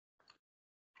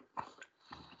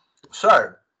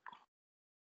So,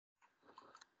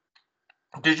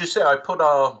 did you see I put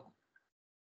our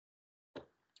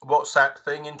WhatsApp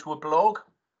thing into a blog?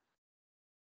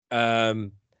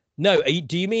 No.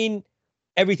 Do you mean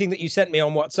everything that you sent me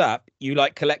on WhatsApp? You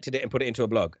like collected it and put it into a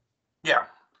blog? Yeah.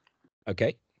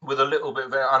 Okay. With a little bit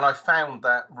of it, and I found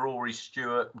that Rory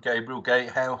Stewart, Gabriel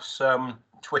Gatehouse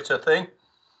Twitter thing.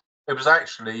 It was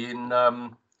actually in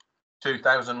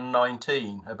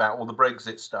 2019 about all the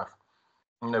Brexit stuff,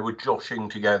 and they were joshing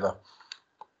together.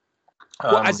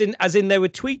 Well, as in they were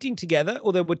tweeting together,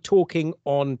 or they were talking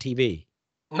on TV?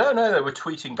 No, they were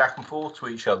tweeting back and forth to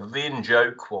each other. The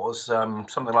in-joke was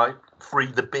something like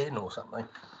 "free the bin" or something.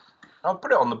 I'll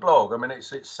put it on the blog. I mean,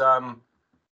 it's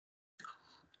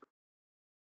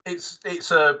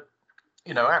a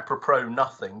apropos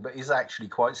nothing, but is actually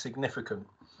quite significant,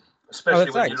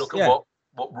 especially when you look at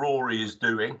what Rory is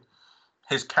doing,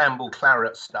 his Campbell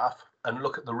Claret stuff, and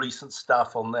look at the recent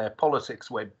stuff on their politics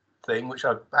web thing, which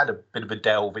I've had a bit of a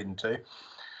delve into.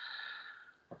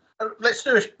 Let's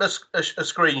do a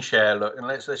screen share, look, and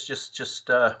let's just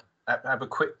have a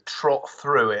quick trot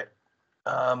through it.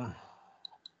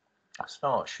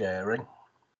 Start sharing.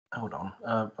 Hold on.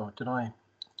 Did I?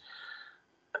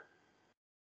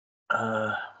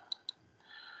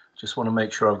 Just want to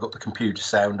make sure I've got the computer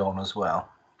sound on as well.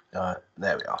 There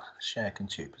we are. Share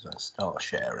computers and start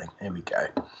sharing. Here we go.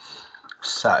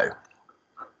 So,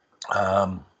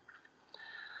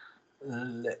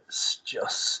 let's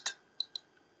just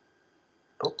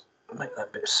make that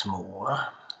a bit smaller.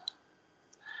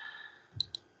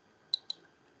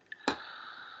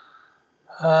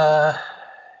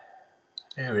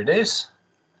 Here it is.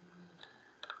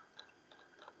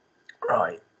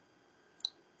 Right.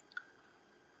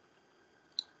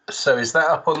 So is that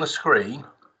up on the screen?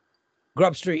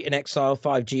 Grub Street in exile,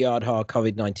 5G Aadhaar,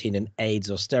 COVID-19 and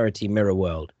AIDS, austerity, mirror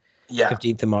world. Yeah.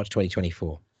 15th of March,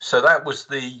 2024. So that was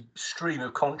the stream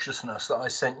of consciousness that I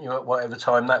sent you at whatever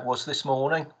time that was this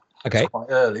morning. Okay. It's quite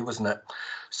early, wasn't it?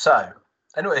 So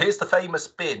anyway, here's the famous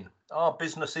bin. Our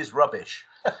business is rubbish.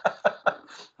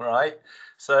 Right.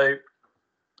 So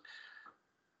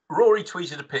Rory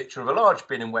tweeted a picture of a large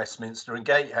bin in Westminster, and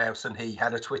Gatehouse and he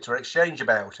had a Twitter exchange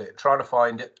about it, trying to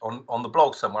find it on the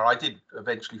blog somewhere. I did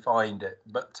eventually find it,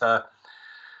 but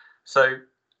so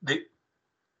the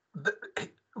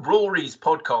Rory's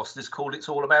podcast is called "It's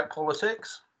All About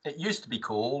Politics." It used to be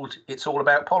called "It's All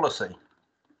About Policy,"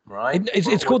 right?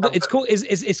 It's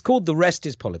called "The Rest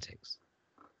Is Politics."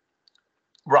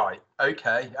 Right.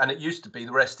 Okay. And it used to be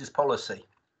 "The Rest Is Policy."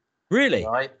 Really?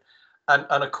 Right.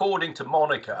 And according to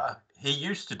Monica, he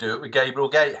used to do it with Gabriel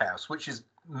Gatehouse, which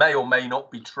may or may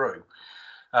not be true.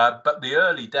 But the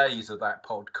early days of that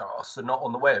podcast are not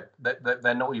on the web.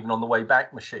 They're not even on the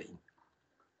Wayback Machine.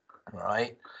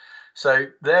 Right. So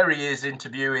there he is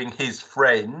interviewing his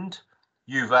friend,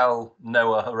 Yuval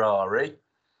Noah Harari.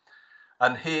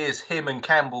 And here's him and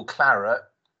Campbell Claret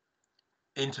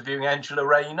interviewing Angela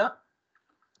Rayner.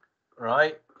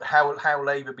 Right. How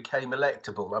Labour became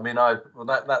electable. I mean,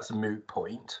 that's a moot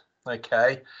point.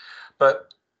 Okay,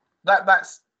 but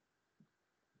that's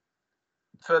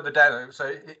further down.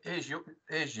 So here's you.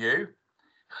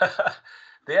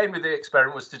 The aim of the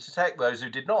experiment was to detect those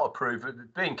who did not approve of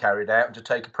it being carried out and to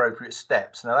take appropriate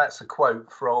steps. Now that's a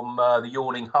quote from The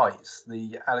Yawning Heights,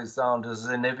 the Alexander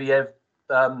Zinoviev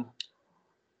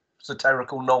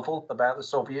satirical novel about the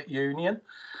Soviet Union,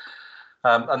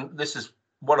 and this is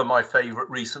one of my favourite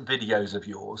recent videos of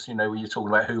yours, where you're talking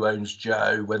about who owns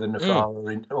Joe, whether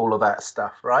Nafara, all of that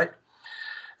stuff, right?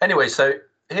 Anyway, so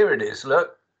here it is,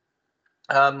 look.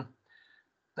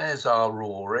 There's our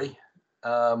Rory.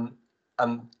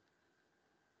 And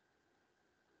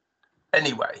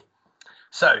anyway,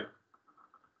 so.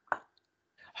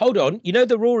 Hold on,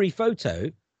 the Rory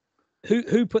photo?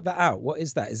 Who put that out? What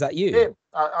is that? Is that you? Yeah,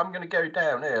 I'm going to go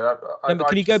down here.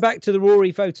 Can you go back to the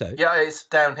Rory photo? Yeah, it's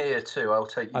down here too. I'll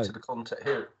take you to the content.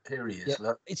 Here he is. Yeah.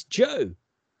 Look. It's Joe.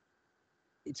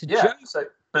 It's Joe. So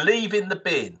believe in the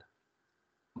bin,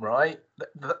 right?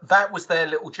 That was their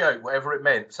little joke, whatever it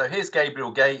meant. So here's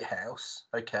Gabriel Gatehouse.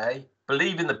 Okay,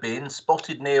 believe in the bin.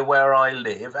 Spotted near where I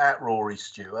live at Rory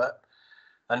Stewart,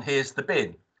 and here's the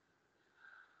bin.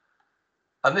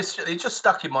 And it just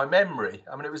stuck in my memory.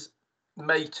 I mean, it was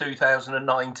May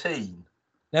 2019.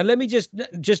 Now let me just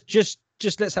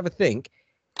let's have a think.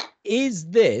 Is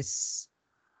this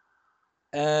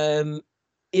in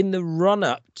the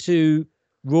run-up to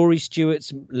Rory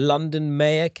Stewart's London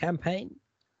mayor campaign?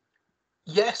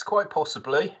 Yes, quite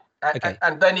possibly. Okay.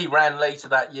 And then he ran later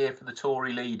that year for the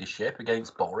Tory leadership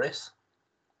against Boris.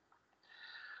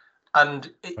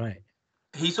 And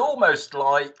he's almost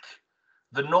like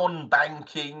the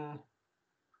non-banking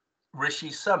Rishi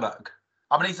Sunak.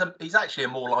 I mean, he's actually a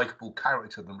more likable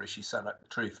character than Rishi Sunak,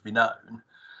 truth be known,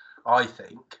 I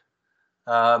think.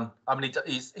 I mean,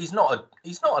 he's not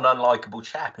an unlikable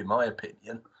chap in my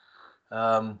opinion.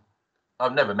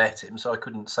 I've never met him, so I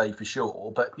couldn't say for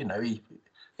sure. But you know, he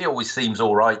always seems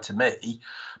all right to me.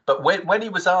 But when he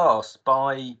was asked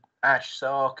by Ash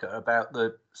Sarkar about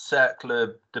the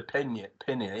Cercle de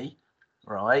Pigny,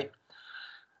 right,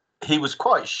 he was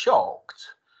quite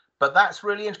shocked. But that's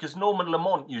really interesting because Norman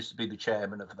Lamont used to be the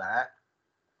chairman of that,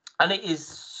 and it is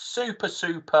super,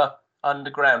 super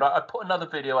underground. I put another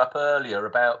video up earlier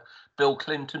about Bill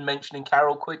Clinton mentioning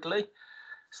Carol Quigley.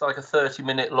 It's like a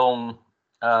 30-minute long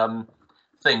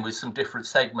thing with some different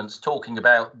segments talking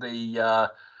about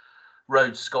the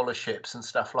Rhodes scholarships and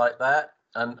stuff like that,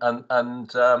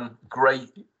 and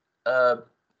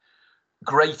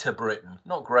Greater Britain,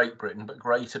 not Great Britain, but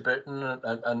Greater Britain,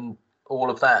 and all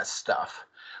of that stuff,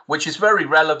 which is very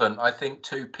relevant, I think,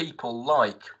 to people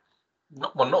like,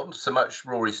 not so much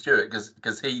Rory Stewart,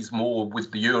 because he's more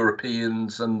with the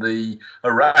Europeans and the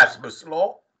Erasmus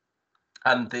lot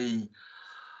and the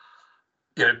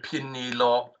Pigny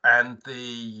lot and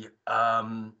the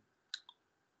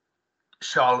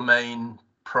Charlemagne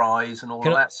Prize and all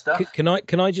of that stuff. Can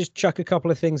I just chuck a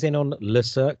couple of things in on Le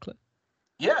Cercle?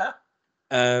 Yeah.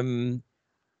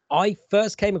 I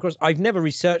first came across, I've never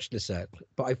researched Le Cercle,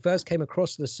 but I first came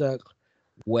across Le Cercle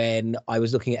when I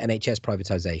was looking at NHS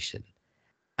privatization.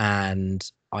 And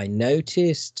I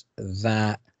noticed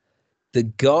that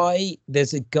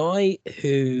there's a guy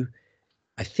who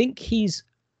I think he's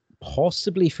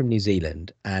possibly from New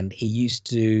Zealand, and he used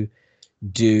to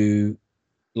do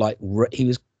he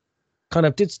was kind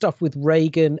of did stuff with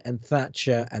Reagan and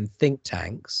Thatcher and think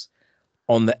tanks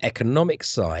on the economic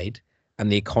side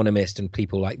and The Economist and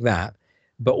people like that.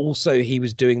 But also he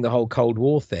was doing the whole Cold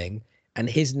War thing, and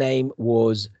his name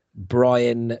was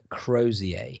Brian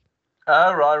Crozier.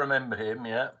 Oh, I remember him,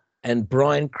 yeah. And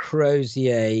Brian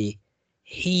Crozier,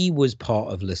 he was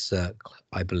part of Le Cercle,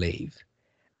 I believe.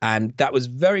 And that was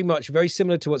very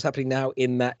similar to what's happening now,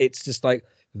 in that it's just like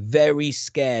very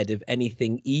scared of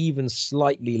anything even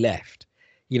slightly left.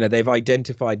 You know, they've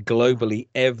identified globally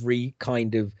every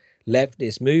kind of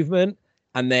leftist movement,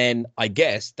 and then I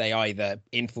guess they either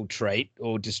infiltrate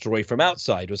or destroy from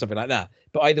outside or something like that.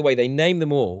 But either way, they name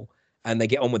them all and they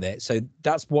get on with it. So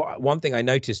that's one thing I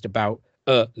noticed about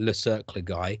Le Cercle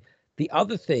guy. The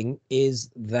other thing is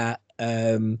that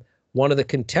one of the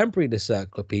contemporary Le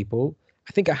Cercle people,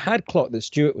 I think I had clocked that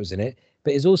Stewart was in it,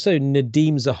 but is also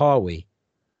Nadeem Zahawi.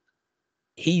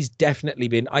 He's definitely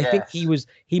been, I think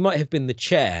he might have been the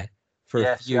chair for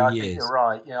a few years. I think you're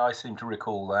right. Yeah, I seem to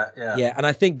recall that. Yeah. Yeah, and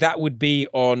I think that would be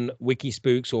on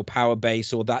Wikispooks or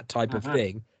Powerbase or that type of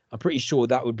thing. I'm pretty sure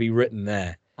that would be written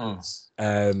there. Now,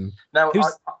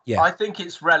 I think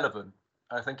it's relevant.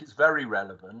 I think it's very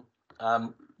relevant. I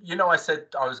said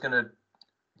I was going to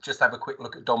just have a quick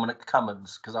look at Dominic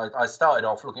Cummings, because I started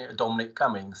off looking at Dominic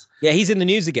Cummings. Yeah, he's in the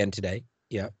news again today.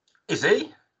 Yeah. Is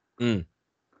he? Mm.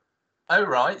 Oh,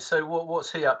 right. So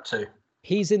what's he up to?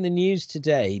 He's in the news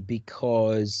today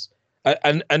because,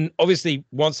 and obviously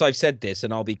once I've said this,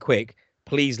 and I'll be quick,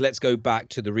 please let's go back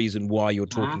to the reason why you're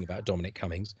talking about Dominic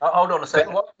Cummings. Hold on a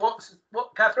second. What,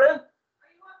 Catherine? Are you on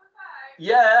the phone?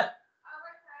 Yeah. Oh, okay.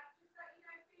 Just let you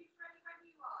know who's ready when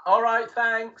you are. All right,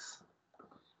 thanks.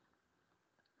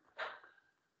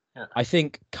 Yeah. I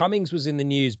think Cummings was in the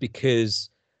news because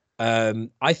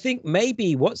I think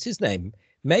maybe, what's his name?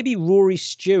 Maybe Rory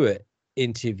Stewart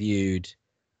interviewed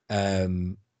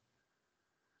he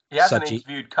hasn't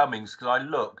interviewed Cummings, because I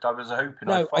looked. I was hoping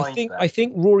I'd find that. I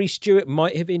think Rory Stewart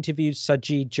might have interviewed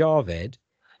Sajid Javid.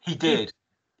 He did.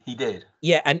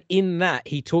 Yeah, and in that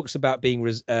he talks about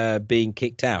being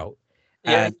kicked out.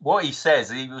 Yeah, what he says,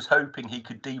 he was hoping he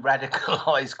could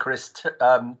de-radicalise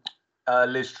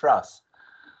Liz Truss.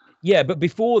 Yeah, but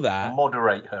before that,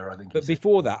 moderate her, I think. But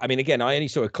before that, I mean, again, I only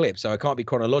saw a clip, so I can't be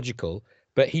chronological.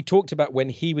 But he talked about when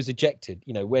he was ejected,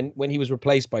 when he was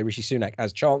replaced by Rishi Sunak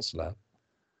as Chancellor.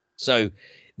 So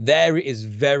there it is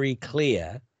very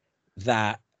clear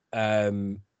that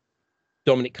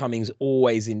Dominic Cummings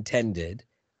always intended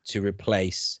to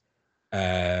replace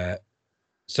Sajid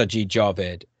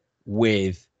Javid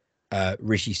with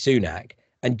Rishi Sunak.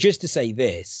 And just to say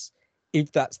this,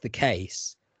 if that's the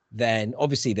case, then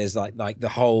obviously there's like the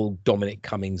whole Dominic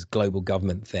Cummings global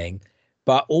government thing,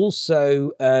 but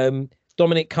also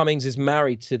Dominic Cummings is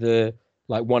married to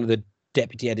one of the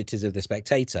deputy editors of The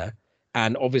Spectator,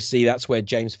 and obviously that's where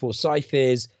James Forsyth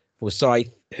is.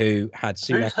 Forsyth, who had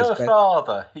Sunak. Who's her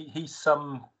father? He's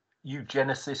some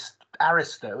eugenicist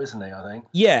Aristo, isn't he? I think.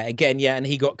 Yeah, again, yeah, and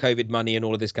he got COVID money and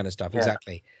all of this kind of stuff. Yeah.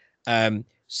 Exactly.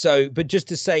 So, but just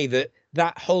to say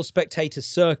that whole spectator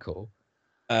circle,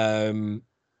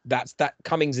 that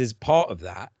Cummings is part of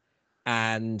that,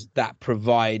 and that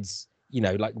provides,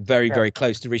 like very, very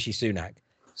close to Rishi Sunak.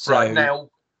 So, right now,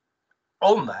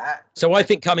 on that, so I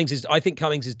think Cummings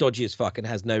is dodgy as fuck and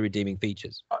has no redeeming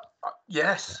features.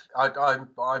 Yes, I'm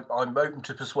open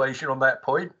to persuasion on that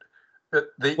point.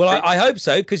 I hope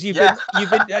so, because you've been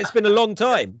it's been a long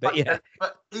time, but yeah.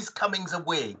 But is Cummings a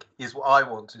Whig? Is what I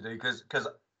want to do, because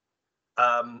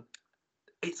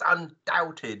it's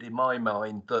undoubted in my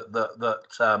mind that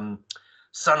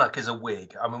Sunak is a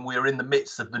Whig. I mean, we're in the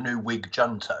midst of the new Whig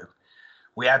junto.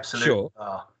 We absolutely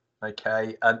are.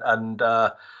 Okay, and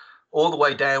all the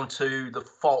way down to the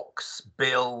Fox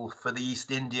bill for the East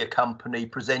India Company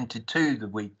presented to the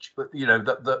which,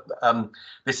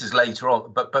 this is later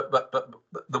on, but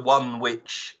the one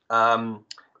which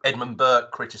Edmund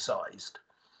Burke criticised.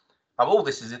 All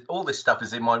this stuff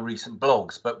is in my recent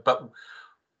blogs, but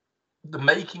the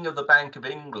making of the Bank of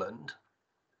England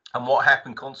and what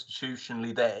happened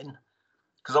constitutionally then,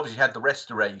 because obviously you had the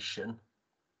Restoration,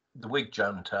 the Whig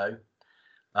junto,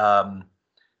 the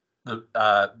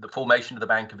formation of the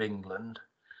Bank of England,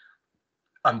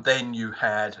 and then you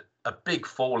had a big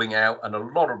falling out and a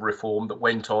lot of reform that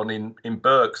went on in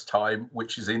Burke's time,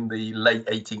 which is in the late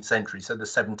 18th century, so the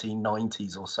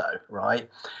 1790s or so, right?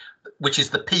 Which is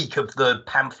the peak of the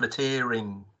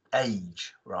pamphleteering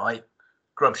age, right?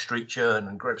 Grub Street Journal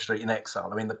and Grub Street in Exile.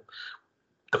 I mean,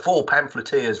 the four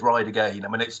pamphleteers ride again. I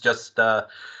mean, it's just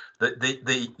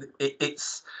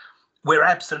we're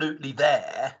absolutely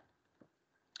there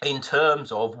in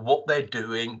terms of what they're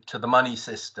doing to the money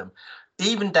system,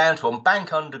 even down to on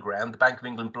Bank Underground, the Bank of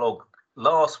England blog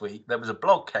last week. There was a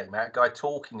blog came out, a guy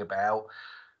talking about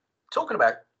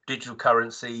digital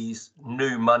currencies,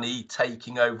 new money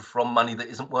taking over from money that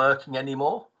isn't working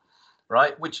anymore,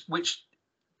 right? Which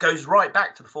goes right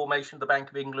back to the formation of the Bank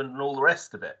of England and all the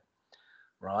rest of it,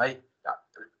 right?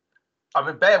 I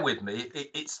mean, bear with me.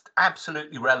 It's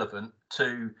absolutely relevant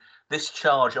to this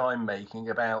charge I'm making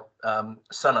about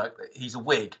Sunak. He's a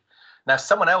Whig. Now,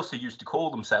 someone else who used to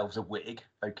call themselves a Whig,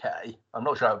 okay, I'm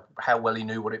not sure how well he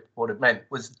knew what it meant,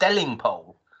 was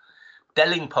Delingpole.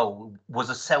 Delingpole was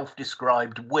a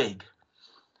self-described Whig,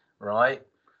 right?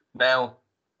 Now,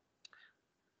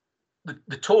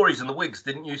 the Tories and the Whigs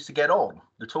didn't used to get on.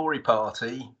 The Tory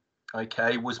party,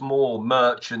 okay, was more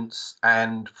merchants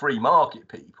and free market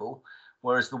people,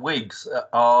 whereas the Whigs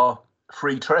are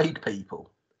free trade people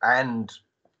and,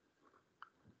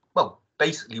 well,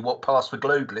 basically what passed for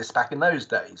globalists back in those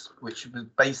days, which was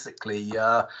basically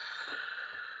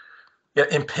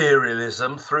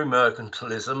imperialism through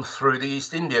mercantilism through the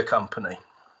East India Company,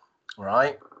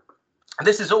 right? And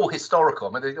this is all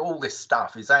historical. I mean, all this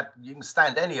stuff is that you can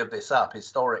stand any of this up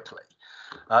historically.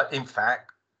 In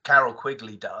fact, Carroll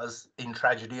Quigley does in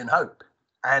Tragedy and Hope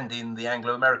and in the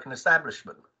Anglo-American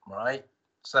Establishment, right?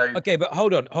 So okay, but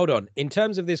hold on. In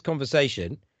terms of this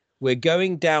conversation, we're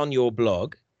going down your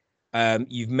blog.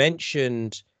 You've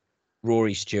mentioned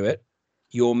Rory Stewart.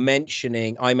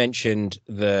 I mentioned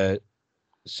the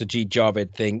Sajid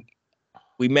Javid thing.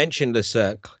 We mentioned the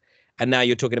Cirque, and now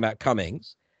you're talking about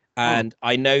Cummings. And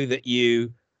I know that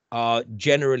you are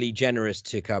generally generous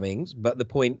to Cummings, but the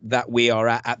point that we are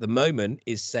at the moment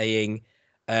is saying,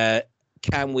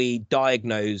 can we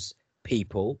diagnose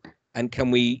people, and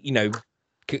can we,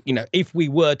 if we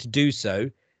were to do so,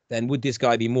 then would this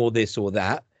guy be more this or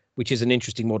that, which is an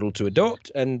interesting model to adopt,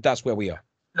 and that's where we are.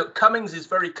 Look, Cummings is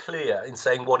very clear in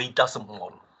saying what he doesn't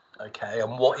want, okay,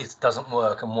 and what it doesn't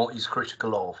work and what he's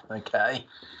critical of, okay.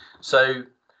 So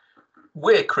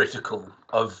we're critical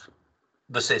of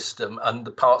the system and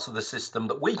the parts of the system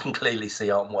that we can clearly see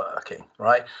aren't working,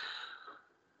 right?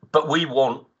 But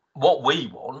what we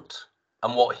want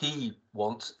and what he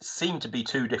wants seem to be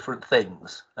two different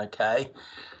things, okay?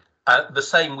 The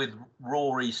same with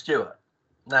Rory Stewart.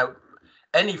 Now,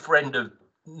 any friend of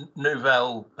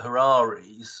Nouvel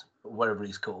Harari's, or whatever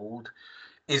he's called,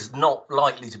 is not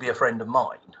likely to be a friend of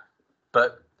mine.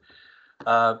 But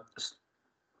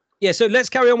yeah, so let's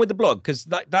carry on with the blog, because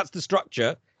that's the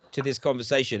structure to this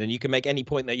conversation, and you can make any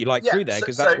point that you like through there,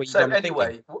 because that's what you've done.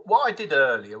 Anyway, what I did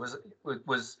earlier was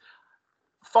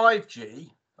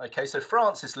 5G. Okay, so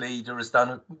Francis Leader has done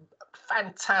a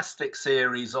fantastic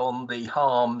series on the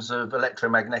harms of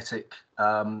electromagnetic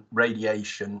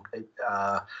radiation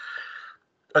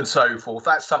and so forth.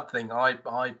 That's something I've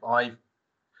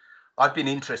been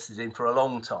interested in for a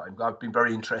long time. I've been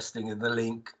very interested in the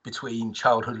link between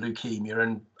childhood leukemia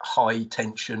and high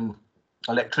tension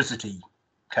electricity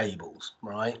cables,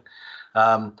 right?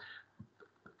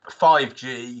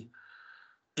 5G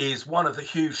is one of the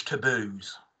huge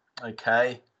taboos,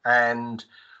 okay? And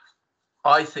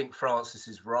I think Francis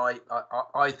is right.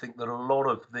 I think that a lot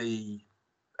of the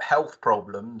health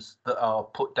problems that are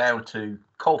put down to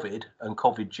COVID and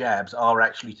COVID jabs are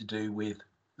actually to do with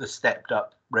the stepped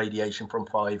up radiation from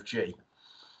 5G.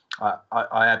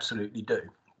 I absolutely do.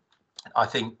 I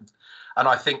think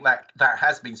that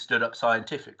has been stood up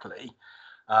scientifically,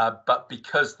 but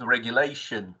because the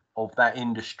regulation of that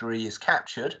industry is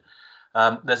captured,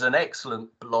 there's an excellent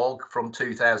blog from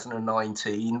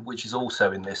 2019, which is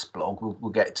also in this blog.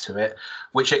 We'll get to it,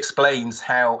 which explains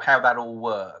how that all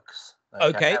works.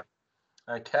 Okay.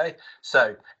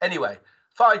 So anyway,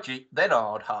 5G, then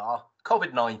Aadhaar,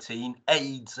 COVID-19,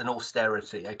 AIDS, and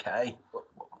austerity. Okay.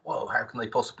 Well, how can they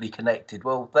possibly be connected?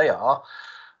 Well, they are.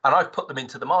 And I've put them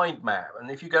into the mind map.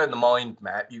 And if you go in the mind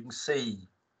map, you can see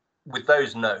with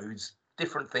those nodes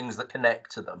different things that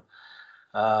connect to them.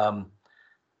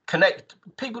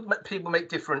 People make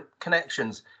different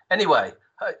connections. Anyway,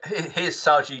 here's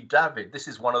Sajid David. This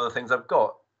is one of the things I've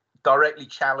got. Directly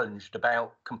challenged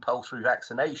about compulsory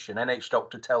vaccination. NH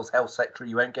doctor tells health secretary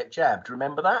you won't get jabbed.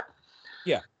 Remember that?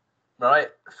 Yeah. Right.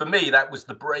 For me, that was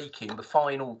the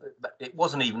final. It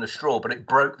wasn't even a straw, but it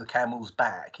broke the camel's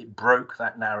back. It broke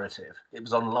that narrative. It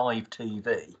was on live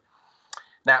TV.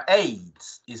 Now,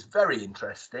 AIDS is very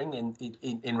interesting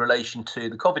in relation to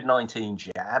the COVID-19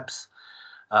 jabs.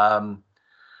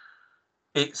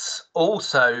 It's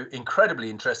also incredibly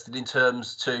interested in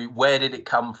terms to where did it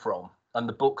come from, and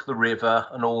the book The River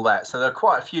and all that. So there are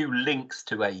quite a few links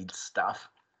to AIDS stuff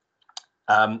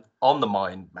on the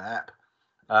mind map,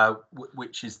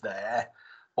 which is there.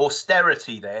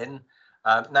 Austerity then.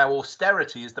 Now,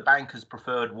 austerity is the banker's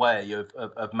preferred way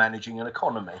of managing an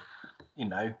economy. You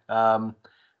know,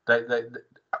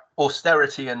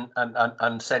 austerity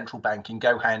and central banking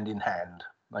go hand in hand.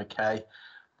 Okay.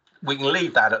 We can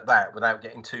leave that at that without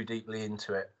getting too deeply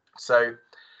into it. So,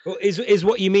 well, is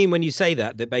what you mean when you say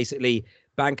that basically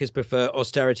bankers prefer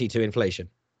austerity to inflation?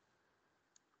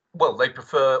 Well, they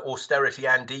prefer austerity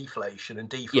and deflation, and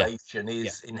deflation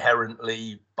is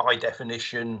inherently, by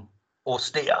definition,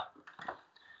 austere.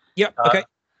 Yeah. Okay.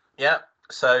 Yeah.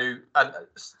 So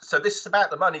this is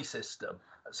about the money system.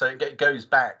 So it goes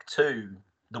back to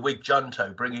the Whig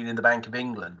junto bringing in the Bank of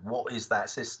England. What is that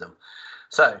system?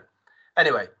 So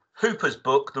anyway, Hooper's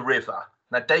book, The River.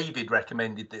 Now, David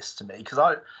recommended this to me because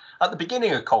at the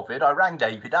beginning of COVID, I rang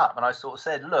David up and I sort of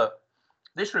said, look,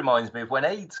 this reminds me of when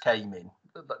AIDS came in,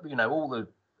 you know, all the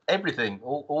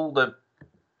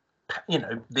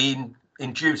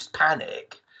induced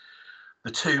panic,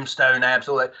 the Tombstone ads,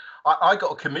 all that. I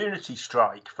got a community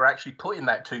strike for actually putting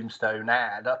that Tombstone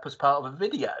ad up as part of a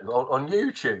video on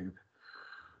YouTube.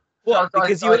 What?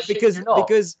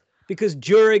 Because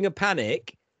during a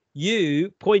panic,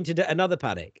 you pointed at another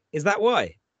panic. Is that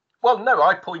why? Well, no,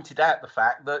 I pointed out the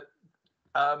fact that,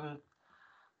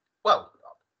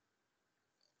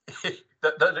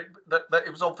 that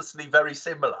it was obviously very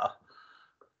similar,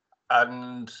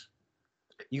 and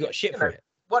you got shit for it.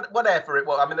 Whatever it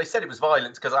was. I mean, they said it was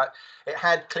violence because it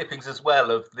had clippings as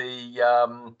well of the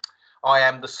 "I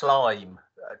Am the Slime"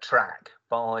 track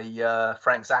by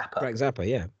Frank Zappa. Frank Zappa,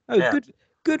 yeah. Oh, yeah.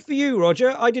 Good for you,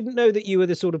 Roger. I didn't know that you were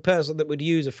the sort of person that would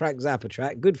use a Frank Zappa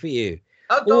track. Good for you.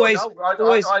 I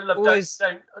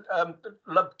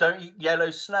love Don't Eat Yellow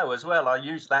Snow as well. I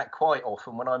use that quite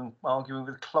often when I'm arguing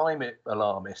with climate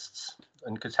alarmists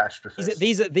and catastrophists.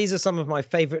 These are some of my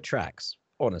favourite tracks,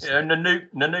 honestly. Yeah,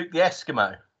 Nanook the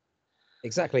Eskimo.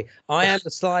 Exactly. I Am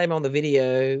the Slime on the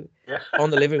video,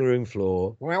 on the living room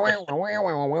floor. Yeah,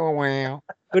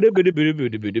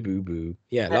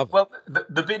 love it. Well,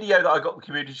 the video that I got the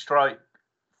community strike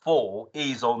for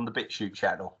is on the BitChute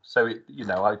channel. So,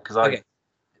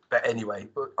 but anyway,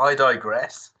 I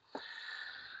digress.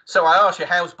 So I asked you,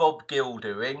 how's Bob Gill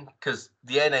doing? Because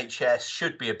the NHS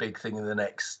should be a big thing in the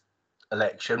next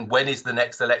election. When is the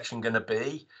next election going to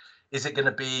be? Is it going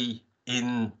to be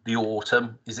in the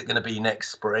autumn? Is it going to be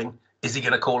next spring? Is he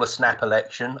going to call a snap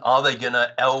election? Are they going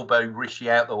to elbow Rishi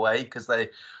out the way because they've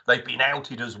been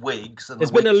outed as Whigs and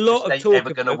there's been a lot of talk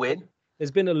ever going to win?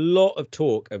 There's been a lot of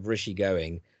talk of Rishi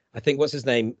going. I think what's his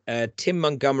name? Tim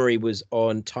Montgomery was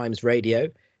on Times Radio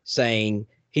saying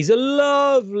he's a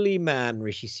lovely man,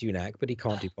 Rishi Sunak, but he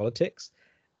can't do politics.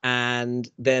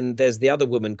 And then there's the other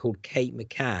woman called Kate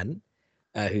McCann,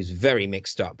 who's very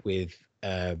mixed up with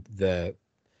the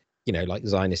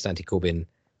Zionist anti-Corbyn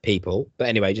people. But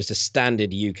anyway, just a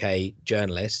standard UK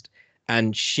journalist.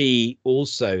 And she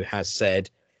also has said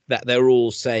that they're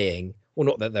all saying, well,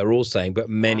 not that they're all saying, but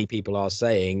many people are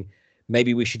saying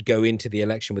maybe we should go into the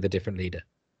election with a different leader.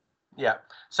 Yeah.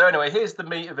 So anyway, here's the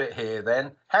meat of it here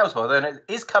then. How's well then?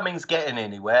 Is Cummings getting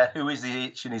anywhere? Who is he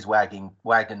itching his wagon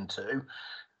to?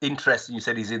 Interesting, you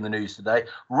said he's in the news today.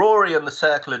 Rory and the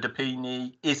Circle of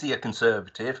Depini, is he a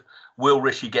Conservative? Will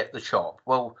Rishi get the chop?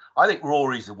 Well, I think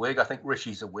Rory's a Whig. I think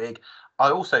Rishi's a Whig. I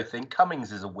also think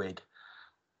Cummings is a Whig.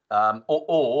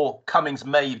 Or Cummings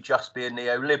may just be a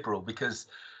neoliberal, because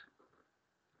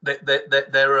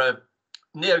there are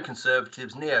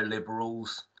neoconservatives,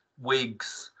 neoliberals,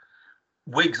 Whigs.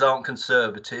 Whigs aren't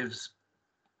Conservatives.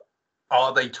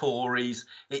 Are they Tories?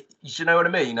 You know what I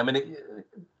mean? I mean,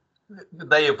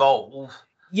 they evolve.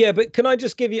 Yeah, but can I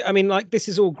just give you, I mean, like, this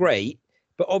is all great,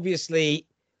 but obviously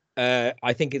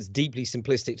I think it's deeply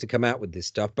simplistic to come out with this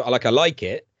stuff, but I like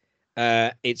it.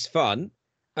 It's fun.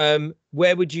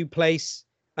 Where would you place,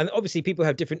 and obviously people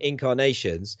have different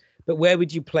incarnations, but where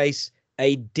would you place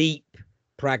a deep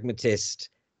pragmatist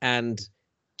and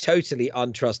totally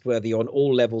untrustworthy on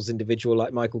all levels individual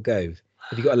like Michael Gove?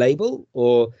 Have you got a label?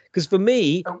 Or, because for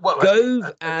me,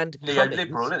 Gove and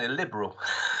neoliberal, Cummings, isn't it? Liberal.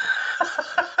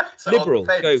 Liberal,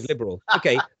 Gove, liberal.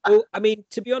 Okay. Well, I mean,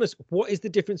 to be honest, what is the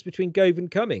difference between Gove and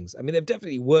Cummings? I mean, they've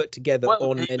definitely worked together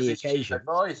on many occasions. Chief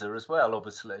advisor as well,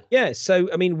 obviously. Yeah. So,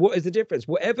 I mean, what is the difference?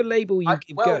 Whatever label you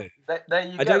give Gove. There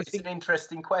you go. It's an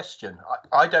interesting question.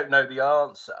 I don't know the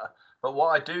answer, but what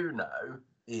I do know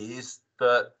is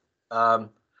that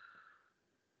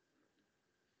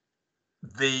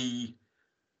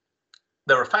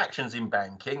there are factions in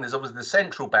banking. There's obviously the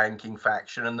central banking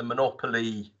faction and the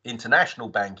monopoly international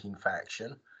banking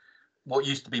faction, what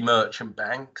used to be merchant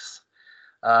banks.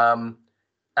 And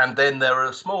then there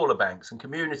are smaller banks and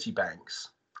community banks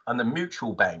and the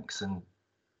mutual banks, and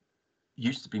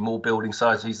used to be more building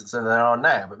societies than there are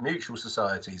now, but mutual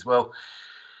societies. Well,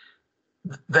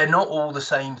 they're not all the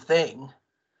same thing.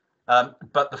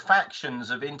 But the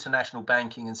factions of international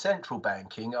banking and central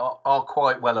banking are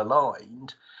quite well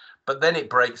aligned. But then it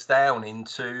breaks down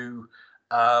into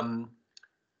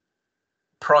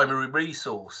primary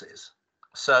resources.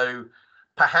 So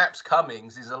perhaps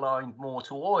Cummings is aligned more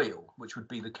to oil, which would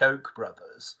be the Koch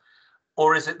brothers.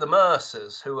 Or is it the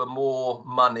Mercers, who are more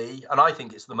money? And I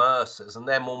think it's the Mercers, and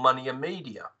they're more money and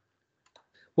media.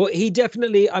 Well, he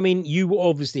definitely, I mean, you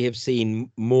obviously have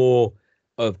seen more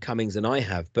of Cummings than I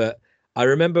have, but I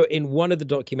remember in one of the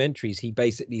documentaries, he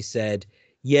basically said,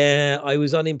 yeah, I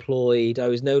was unemployed. I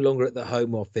was no longer at the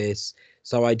Home Office.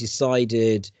 So I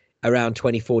decided around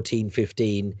 2014,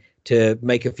 15 to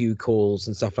make a few calls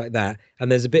and stuff like that.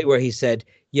 And there's a bit where he said,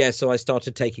 yeah, so I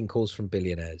started taking calls from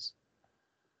billionaires.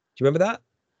 Do you remember that?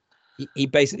 He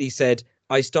basically said,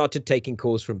 I started taking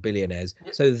calls from billionaires.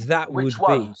 So that Which would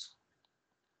ones?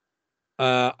 be,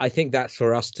 I think that's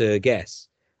for us to guess.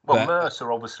 Well, but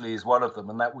Mercer obviously is one of them,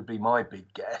 and that would be my big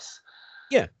guess.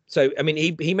 Yeah. So, I mean,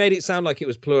 he made it sound like it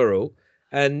was plural,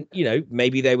 and, you know,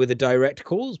 maybe they were the direct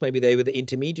calls, maybe they were the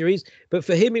intermediaries, but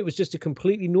for him, it was just a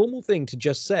completely normal thing to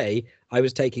just say, I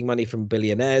was taking money from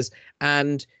billionaires.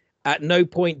 And at no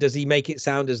point does he make it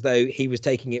sound as though he was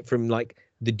taking it from like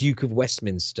the Duke of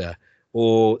Westminster,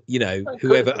 or, you know,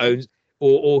 whoever owns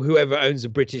or whoever owns a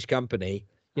British company.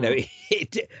 You know, he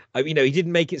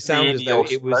didn't make it sound as though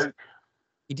it was.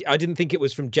 I didn't think it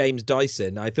was from James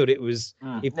Dyson. I thought it was.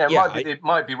 It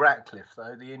might be Ratcliffe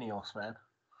though, the Ineos man.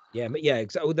 Yeah, but yeah,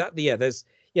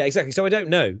 exactly. So I don't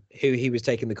know who he was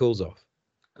taking the calls off.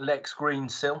 Lex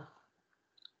Greensill.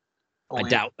 I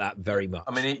doubt that very much.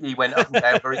 I mean, he went up and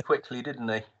down very quickly, didn't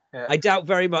he? Yeah. I doubt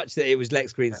very much that it was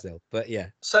Lex Greensill, but yeah.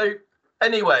 So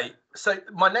anyway, so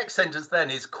my next sentence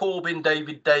then is Corbyn,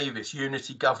 David Davis,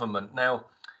 unity government. Now,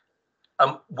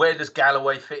 where does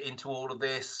Galloway fit into all of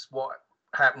this? What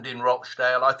happened in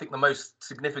Rochdale? I think the most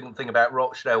significant thing about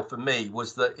Rochdale for me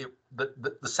was that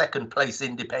the second place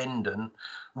independent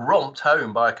romped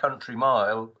home by a country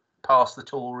mile past the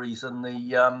Tories and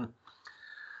the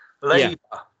Labour.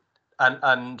 Yeah.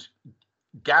 And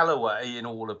Galloway in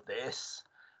all of this,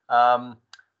 I'm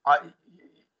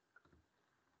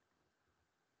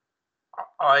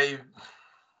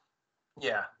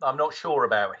not sure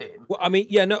about him. Well, I mean,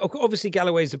 yeah, no, obviously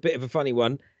Galloway's a bit of a funny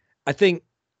one. I think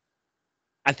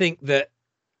that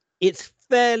it's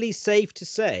fairly safe to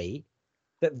say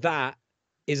that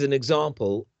is an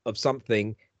example of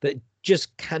something that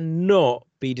just cannot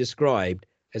be described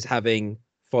as having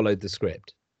followed the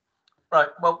script. Right.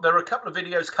 Well, there are a couple of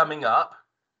videos coming up.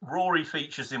 Rory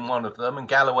features in one of them and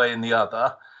Galloway in the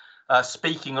other,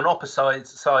 speaking on opposite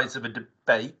sides of a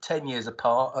debate 10 years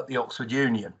apart at the Oxford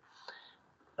Union.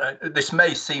 This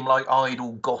may seem like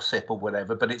idle gossip or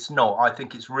whatever, but it's not. I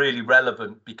think it's really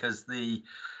relevant because the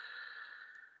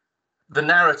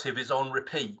narrative is on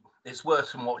repeat. it's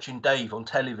worse than watching Dave on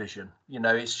television. You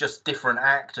know, it's just different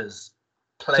actors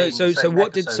playing So the same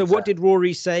episodes what out. did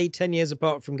Rory say 10 years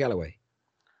apart from Galloway?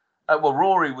 Well,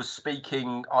 Rory was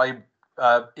speaking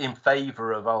in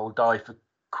favour of "I'll die for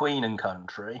Queen and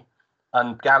Country,"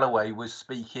 and Galloway was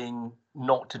speaking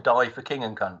not to die for King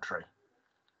and Country.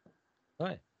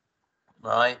 Right.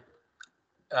 Right.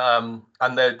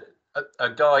 And there, a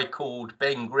guy called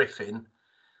Ben Griffin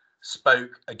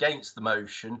spoke against the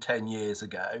motion 10 years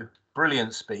ago.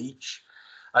 Brilliant speech.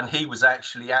 And he was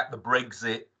actually at the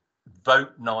Brexit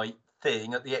vote night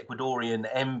thing at the Ecuadorian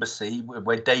embassy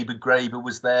where David Graeber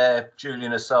was there,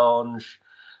 Julian Assange,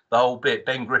 the whole bit.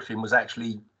 Ben Griffin was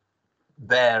actually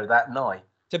there that night.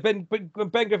 So Ben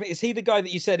Griffin, is he the guy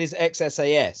that you said is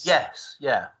ex-SAS? Yes,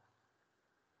 yeah.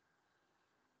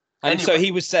 And anyway, so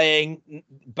he was saying,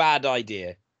 bad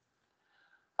idea.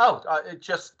 Oh,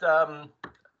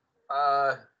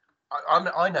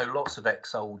 I know lots of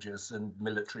ex-soldiers and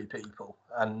military people,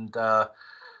 and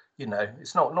you know,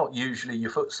 it's not usually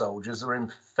your foot soldiers are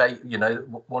in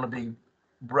want to be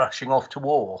rushing off to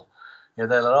war. You know,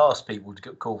 they'll ask people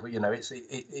to call for. You know, it's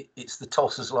the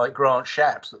tossers like Grant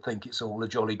Shapps that think it's all a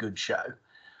jolly good show.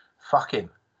 Fuck him.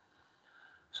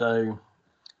 So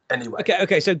anyway,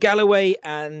 okay. So Galloway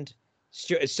and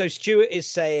Stewart. So Stewart is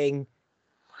saying.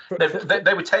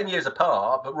 They were 10 years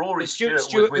apart, but Rory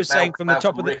Stewart was saying from the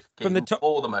top of for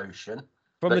the motion.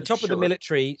 From the top of the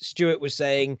military, Stewart was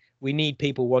saying we need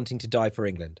people wanting to die for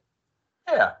England.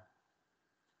 Yeah.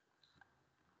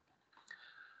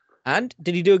 And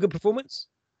did he do a good performance?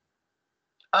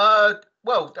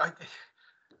 Well,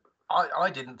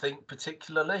 I didn't think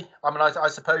particularly. I mean, I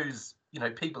suppose, you know,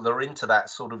 people that are into that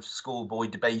sort of schoolboy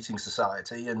debating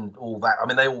society and all that. I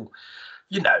mean, they all.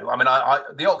 You know, I mean,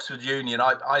 the Oxford Union,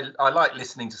 I like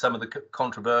listening to some of the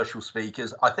controversial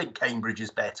speakers. I think Cambridge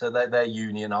is better. Their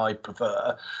union I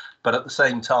prefer. But at the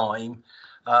same time,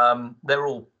 they're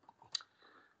all,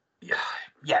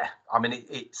 yeah. I mean,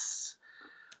 it's,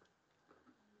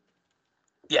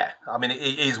 yeah. I mean, it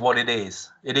is what it is.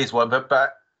 It is what,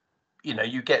 but you know,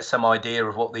 you get some idea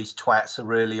of what these twats are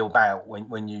really about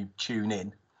when you tune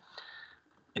in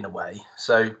a way.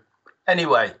 So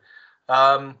anyway,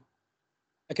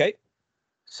 okay.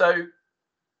 So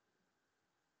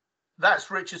that's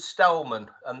Richard Stallman,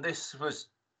 and this was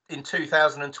in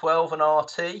 2012 an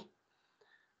RT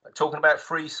talking about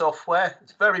free software.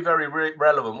 It's very, very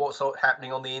relevant what's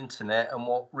happening on the internet and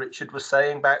what Richard was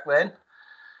saying back then.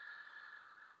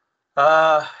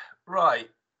 Right.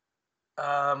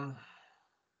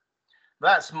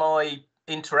 That's my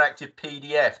interactive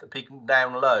PDF that people can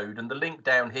download, and the link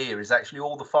down here is actually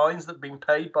all the fines that have been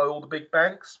paid by all the big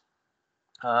banks.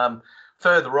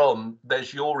 Further on,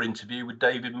 there's your interview with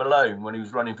David Malone when he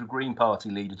was running for Green Party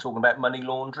leader, talking about money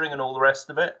laundering and all the rest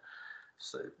of it.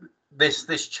 So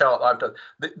this chart I've done,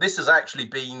 this has actually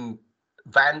been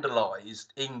vandalized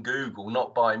in Google,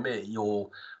 not by me, or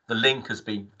the link has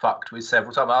been fucked with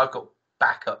several times. I've got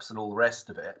backups and all the rest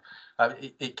of it.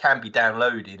 It can be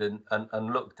downloaded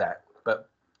and looked at, but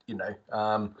you know,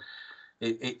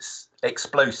 it's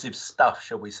explosive stuff,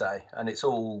 shall we say, and it's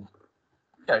all.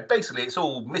 You know, basically, it's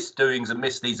all misdoings and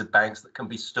misdeeds of banks that can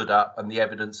be stood up, and the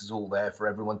evidence is all there for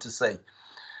everyone to see.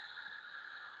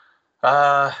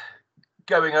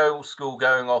 Going old school,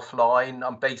 going offline,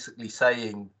 I'm basically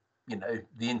saying, you know,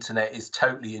 the internet is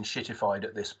totally shitified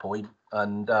at this point.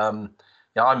 And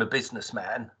yeah, I'm a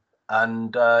businessman,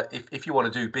 and if you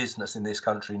want to do business in this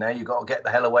country now, you've got to get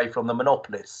the hell away from the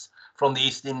monopolists, from the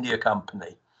East India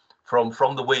Company,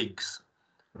 from the Whigs,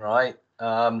 right?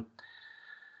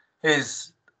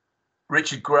 Here's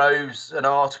Richard Groves, an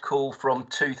article from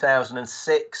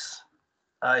 2006.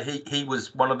 He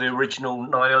was one of the original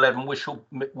 9/11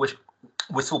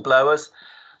 whistleblowers.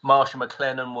 Marsha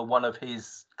McLennan were one of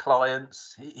his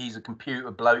clients. He's a computer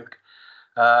bloke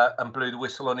and blew the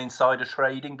whistle on insider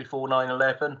trading before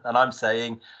 9/11. And I'm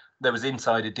saying there was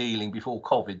insider dealing before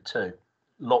COVID too.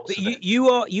 Lots of it. You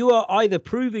are either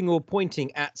proving or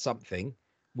pointing at something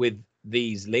with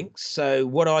these links. So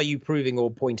what are you proving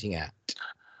or pointing at?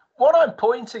 What I'm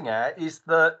pointing at is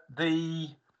that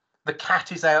the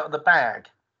cat is out of the bag,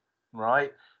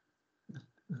 right?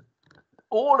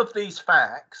 All of these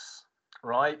facts,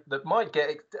 right, that might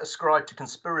get ascribed to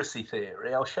conspiracy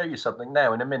theory, I'll show you something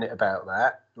now in a minute about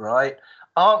that, right,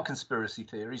 aren't conspiracy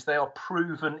theories. They are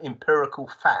proven empirical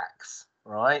facts,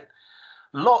 right?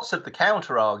 Lots of the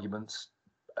counter arguments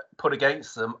put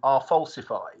against them are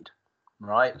falsified,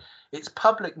 right? It's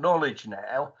public knowledge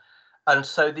now. And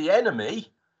so the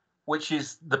enemy, which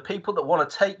is the people that want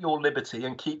to take your liberty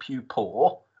and keep you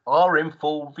poor, are in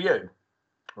full view,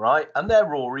 right? And they're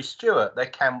Rory Stewart, they're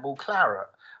Campbell Claret,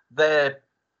 they're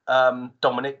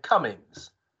Dominic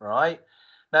Cummings, right?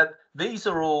 Now, these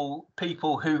are all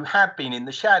people who have been in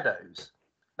the shadows.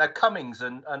 Now, Cummings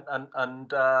and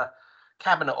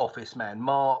Cabinet Office man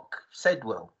Mark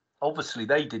Sedwill, obviously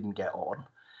they didn't get on.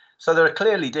 So there are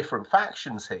clearly different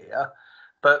factions here,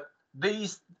 but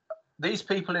these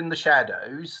people in the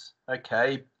shadows,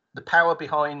 okay, the power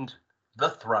behind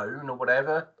the throne or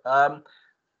whatever,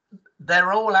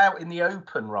 they're all out in the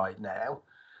open right now.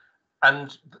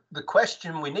 And the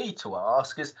question we need to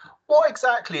ask is, what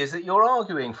exactly is it you're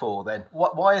arguing for then?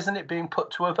 Why isn't it being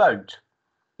put to a vote?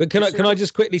 But can I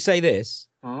just quickly say this?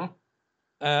 Hmm?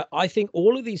 I think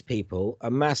all of these people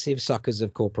are massive suckers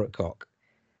of corporate cock.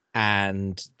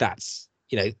 And that's,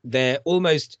 they're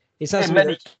almost, it sounds in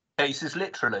many cases,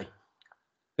 literally.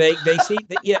 They see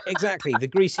that, yeah, exactly, the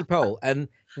greasy pole. And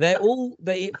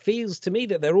it feels to me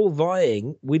that they're all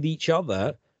vying with each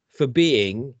other for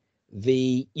being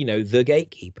the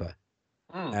gatekeeper,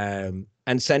 and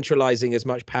centralizing as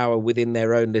much power within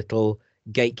their own little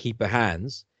gatekeeper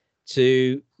hands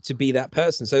to be that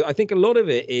person. So I think a lot of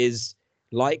it is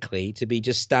likely to be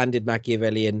just standard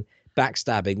Machiavellian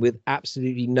backstabbing with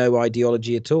absolutely no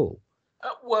ideology at all.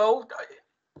 Well,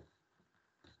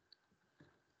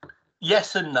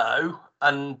 yes and no.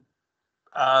 And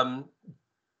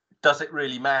does it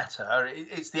really matter?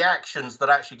 It's the actions that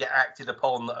actually get acted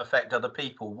upon that affect other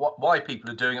people. Why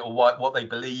people are doing it, or what they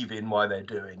believe in, why they're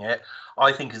doing it,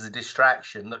 I think is a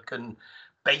distraction that can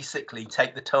basically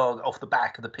take the target off the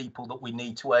back of the people that we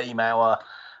need to aim our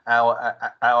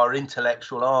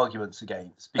intellectual arguments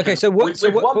against. Okay, so what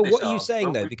are you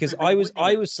saying though? Because I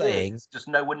was saying just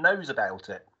no one knows about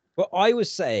it. Well, I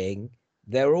was saying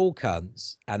they're all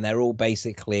cunts and they're all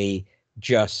basically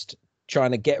just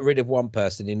trying to get rid of one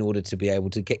person in order to be able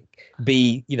to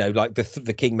be like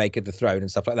the kingmaker of the throne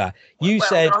and stuff like that. You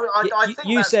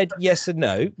said yes and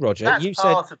no, Roger. That's you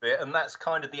part said of it, and that's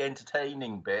kind of the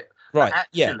entertaining bit. Right. But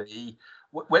actually,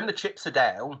 when the chips are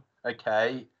down,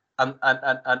 okay, and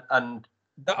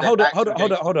hold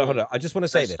on. I just want to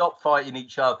say this. Stop fighting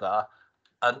each other,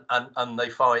 and they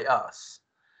fight us.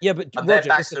 Yeah, but and Roger,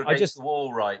 their backs are against the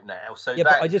wall right now. So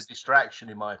that's a distraction,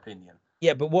 in my opinion.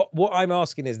 Yeah, but what I'm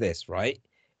asking is this, right?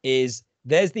 Is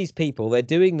there's these people, they're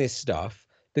doing this stuff.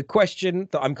 The question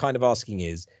that I'm kind of asking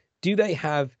is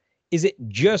it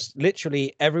just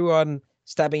literally everyone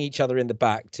stabbing each other in the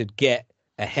back to get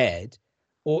ahead?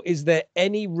 Or is there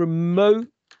any remote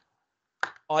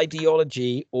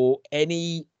ideology or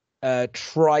any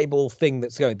tribal thing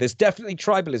that's going? There's definitely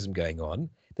tribalism going on.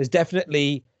 There's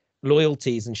definitely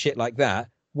loyalties and shit like that.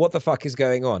 What the fuck is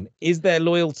going on? Is there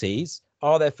loyalties?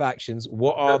 Are there factions?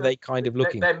 What are they kind of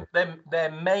looking for?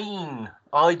 Their main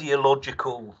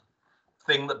ideological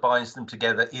thing that binds them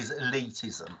together is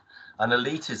elitism. And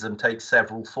elitism takes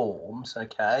several forms,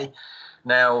 okay?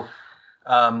 Now,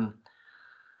 and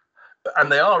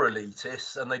they are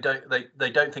elitists, and they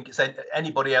don't think it's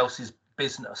anybody else's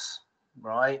business,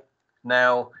 right?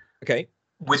 Now, okay.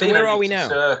 Within so where are we now?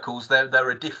 Circles, there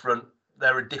are different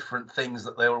things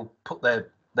that they'll put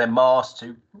their mask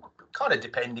to, kind of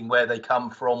depending where they come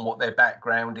from, what their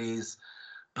background is,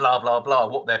 blah blah blah,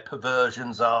 what their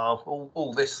perversions are,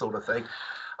 all this sort of thing.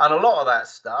 And a lot of that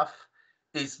stuff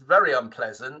is very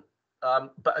unpleasant,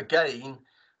 but again,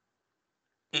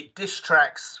 it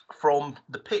distracts from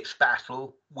the pitched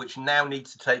battle which now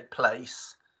needs to take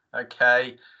place,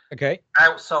 okay,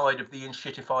 outside of the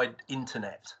enshittified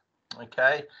internet,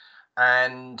 okay.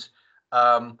 And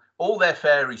all their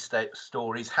fairy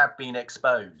stories have been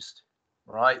exposed,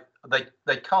 right?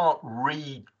 They can't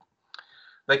reframe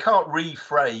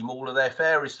all of their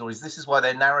fairy stories. This is why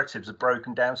their narratives are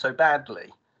broken down so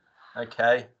badly.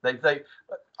 Okay,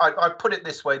 I put it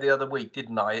this way the other week,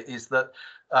 didn't I? Is that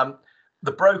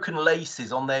the broken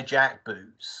laces on their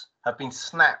jackboots have been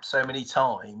snapped so many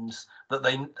times that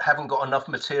they haven't got enough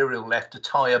material left to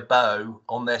tie a bow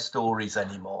on their stories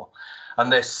anymore.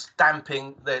 And they're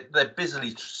stamping, they're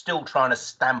busily still trying to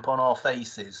stamp on our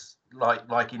faces like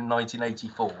in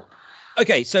 1984.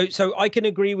 Okay, so I can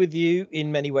agree with you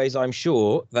in many ways. I'm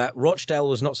sure that Rochdale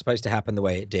was not supposed to happen the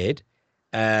way it did.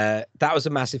 That was a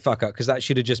massive fuck up because that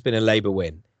should have just been a Labour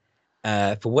win.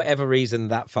 For whatever reason,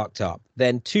 that fucked up.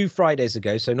 Then 2 Fridays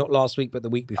ago, so not last week but the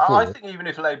week before. I think even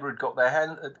if Labour had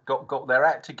got their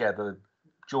act together,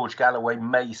 George Galloway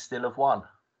may still have won.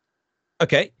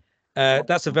 Okay.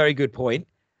 That's a very good point.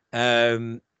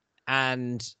 And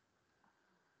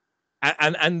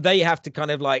they have to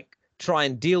kind of like try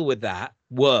and deal with that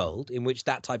world in which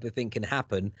that type of thing can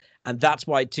happen. And that's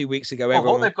why 2 weeks ago,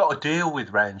 what they've got to deal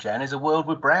with, Ranjan, is a world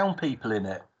with brown people in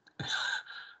it.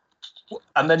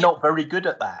 And they're not very good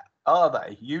at that. Are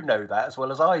they? You know that as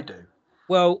well as I do.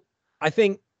 Well, I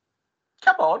think.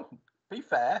 Come on, be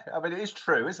fair. I mean, it is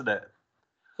true, isn't it?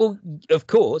 Well, of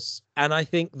course. And I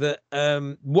think that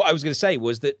what I was going to say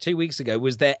was that 2 weeks ago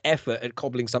was their effort at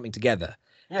cobbling something together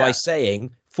by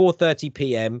saying 4:30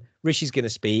 p.m. Rishi's going to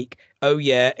speak. Oh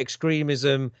yeah,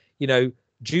 extremism.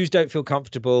 Jews don't feel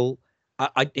comfortable.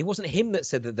 It wasn't him that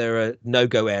said that there are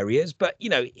no-go areas, but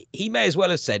he may as well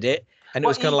have said it. And it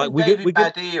was kind of like David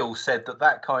Baddiel said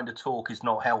that kind of talk is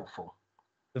not helpful.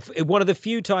 One of the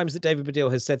few times that David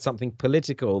Baddiel has said something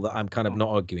political that I'm kind of not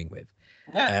arguing with.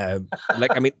 Yeah.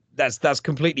 I mean, that's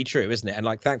completely true, isn't it? And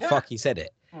thank fuck he said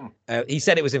it. He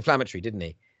said it was inflammatory, didn't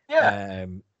he? Yeah.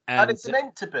 And it's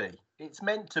meant to be. It's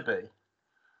meant to be.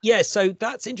 Yeah. So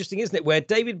that's interesting, isn't it? Where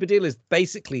David Baddiel is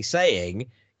basically saying,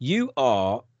 you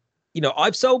are,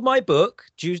 I've sold my book,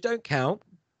 Jews Don't Count,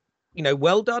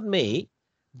 well done me.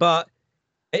 But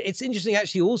it's interesting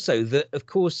actually also that, of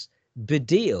course,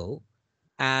 Baddiel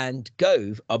and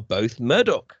Gove are both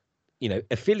Murdoch,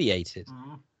 affiliated.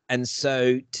 Mm-hmm. And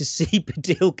so to see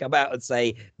Baddiel come out and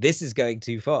say this is going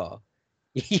too far,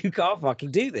 you can't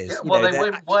fucking do this. Yeah, well, they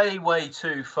went way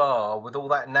too far with all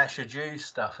that Nasher Jew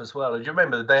stuff as well. Do you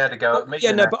remember that they had to go at me?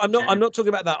 Yeah, no, but I'm not talking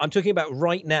about that. I'm talking about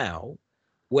right now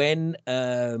when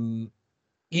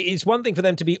it's one thing for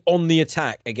them to be on the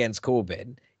attack against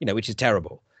Corbyn, which is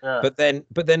terrible. Yeah. But then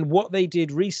what they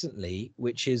did recently,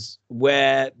 which is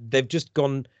where they've just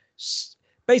gone.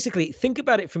 Basically, think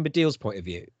about it from Baddiel's point of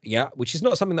view, which is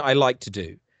not something that I like to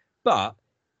do. But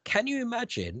can you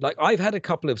imagine, I've had a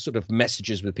couple of sort of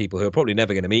messages with people who are probably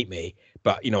never going to meet me,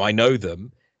 but, I know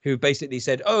them, who basically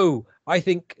said, oh, I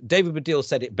think David Baddiel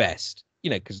said it best,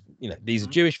 because, these are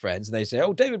Jewish friends, and they say,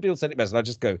 oh, David Baddiel said it best. And I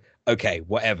just go, okay,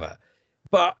 whatever.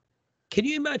 But can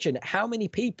you imagine how many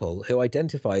people who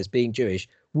identify as being Jewish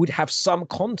would have some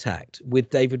contact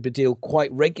with David Baddiel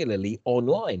quite regularly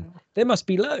online? There must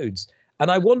be loads. And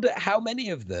I wonder how many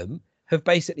of them have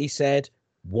basically said,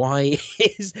 why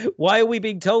are we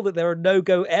being told that there are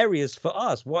no-go areas for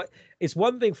us? It's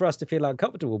one thing for us to feel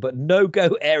uncomfortable, but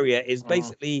no-go area is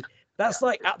basically, that's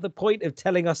at the point of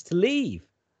telling us to leave.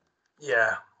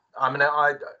 Yeah. I mean,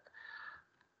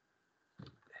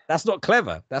 that's not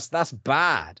clever. That's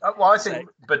bad. Well, I think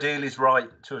Baddiel is right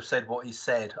to have said what he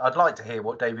said. I'd like to hear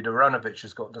what David Aronovich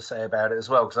has got to say about it as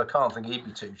well, because I can't think he'd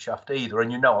be too chuffed either.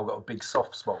 And I've got a big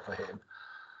soft spot for him.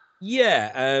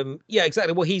 Yeah,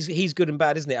 exactly. Well, he's good and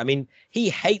bad, isn't it? I mean,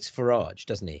 he hates Farage,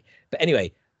 doesn't he? But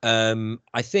anyway,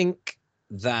 I think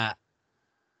that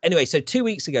so 2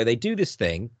 weeks ago they do this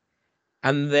thing,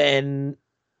 and then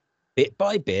bit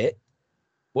by bit,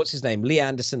 what's his name? Lee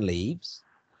Anderson leaves.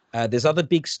 There's other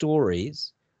big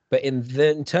stories, but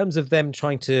in terms of them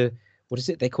trying to, what is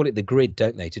it? They call it the grid,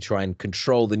 don't they? To try and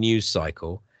control the news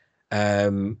cycle.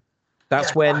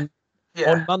 That's when.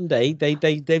 Yeah. On Monday,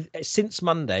 they've since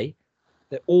Monday,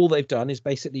 that all they've done is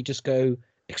basically just go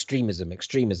extremism,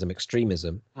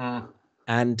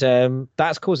 and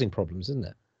that's causing problems, isn't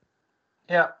it?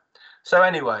 Yeah. So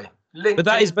anyway, but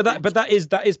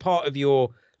that is part of your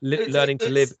learning to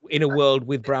live in a world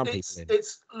with brown people in it.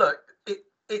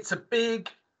 It's a big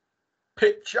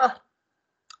picture.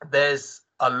 There's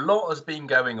a lot has been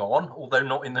going on, although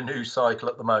not in the news cycle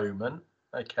at the moment.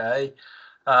 Okay.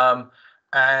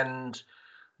 And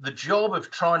the job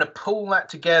of trying to pull that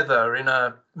together in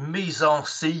a mise en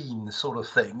scene sort of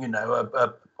thing,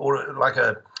 or like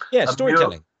a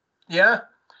storytelling. That's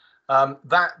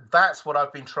what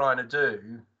I've been trying to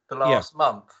do the last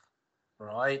month,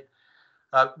 right?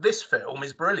 This film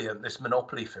is brilliant. This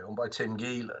Monopoly film by Tim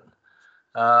Geelan.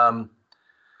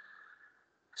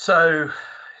 So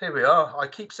here we are. I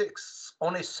keep 6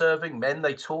 honest serving men.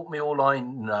 They taught me all I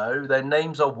know. Their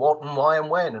names are what and why and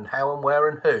when and how and where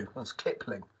and who. That's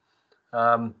Kipling.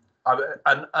 And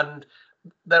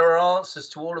there are answers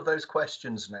to all of those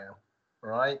questions now,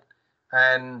 right?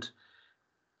 And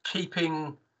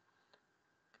keeping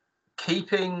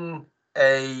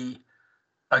a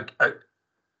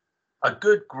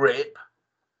good grip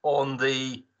on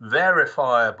the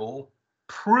verifiable,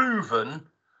 proven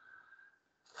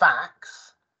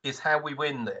facts is how we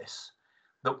win this.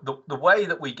 The way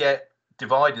that we get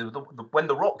divided, when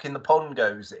the rock in the pond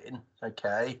goes in,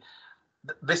 okay,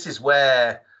 this is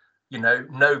where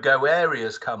no-go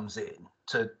areas comes in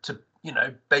to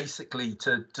basically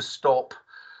to stop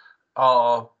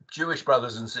our Jewish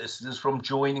brothers and sisters from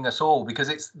joining us all, because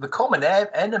it's the common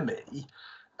enemy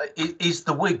is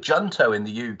the Whig junto in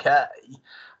the UK,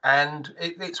 and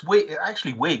it's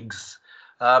actually Whigs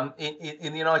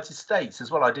in the United States as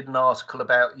well. I did an article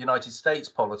about United States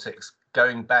politics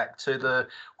going back to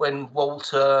when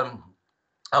Walter,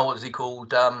 what was he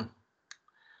called?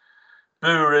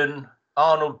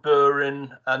 Arnold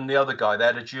Buren, and the other guy, they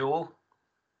had a duel.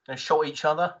 They shot each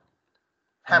other.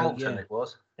 Hamilton, yeah. it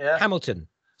was. Yeah. Hamilton.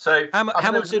 So I mean, there was a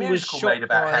Hamilton was musical shot made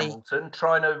about by. Hamilton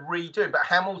trying to redo it, but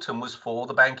Hamilton was for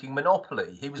the banking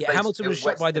monopoly. He was Yeah, Hamilton basically was a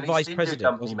shot by West the East vice India president,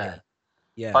 Company wasn't man.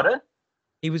 he? Yeah. Pardon?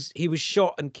 He was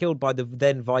shot and killed by the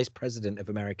then vice president of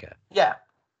America. Yeah.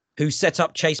 Who set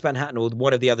up Chase Manhattan or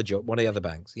one of the other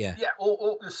banks? Yeah. Yeah.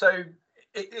 So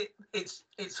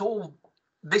it's all,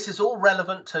 this is all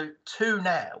relevant to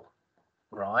now,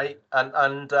 right?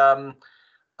 And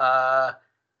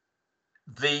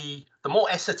the more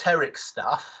esoteric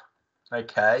stuff,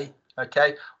 okay,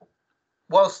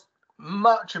 whilst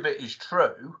much of it is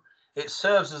true, it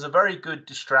serves as a very good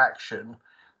distraction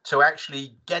to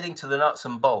actually getting to the nuts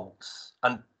and bolts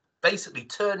and basically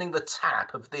turning the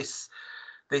tap of this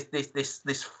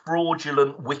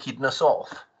fraudulent wickedness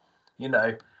off, you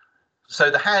know.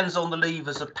 So the hands on the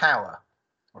levers of power,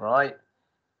 right?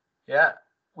 Yeah,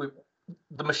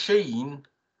 the machine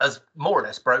has more or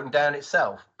less broken down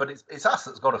itself, but it's us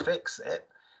that's got to fix it,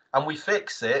 and we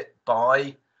fix it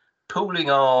by pooling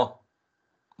our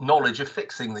knowledge of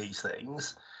fixing these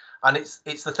things, and it's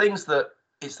the things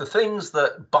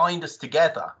that bind us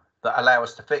together that allow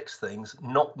us to fix things,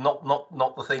 not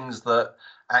the things that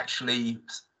actually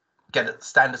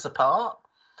stand us apart.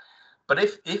 But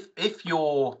if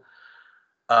you're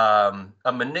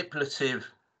a manipulative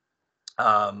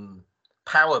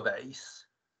power base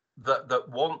that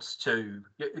wants to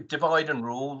divide and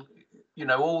rule, you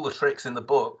know, all the tricks in the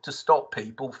book to stop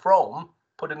people from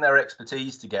putting their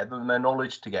expertise together and their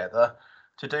knowledge together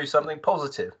to do something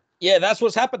positive. Yeah, that's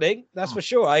what's happening. That's for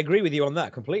sure. I agree with you on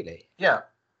that completely. Yeah.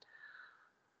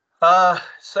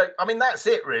 So, I mean, that's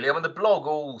it really. I mean, the blog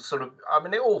all sort of, I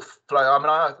mean, it all flow. I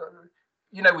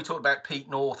mean, we talked about Pete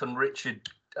North and Richard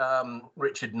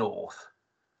North,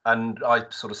 and I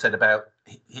sort of said about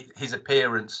his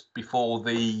appearance before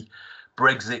the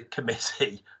Brexit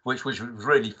committee, which was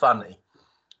really funny.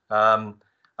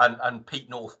 And Pete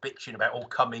North bitching about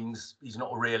Cummings, he's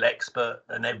not a real expert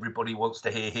and everybody wants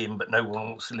to hear him, but no one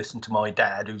wants to listen to my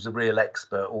dad, who's a real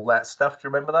expert, all that stuff. Do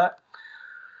you remember that?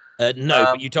 No,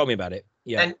 but you told me about it.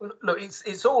 Yeah. And look,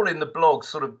 it's all in the blog,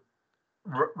 sort of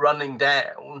running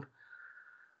down.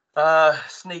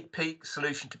 Sneak peek,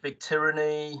 solution to big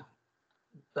tyranny.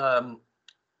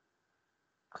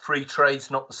 Free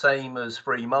trade's not the same as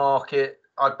free market.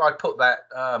 I put that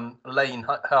Lane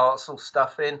Hartzell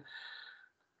stuff in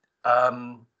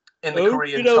the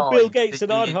Korean Times. Bill Gates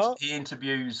and Aadhaar. He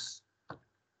interviews.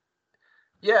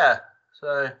 Yeah.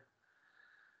 So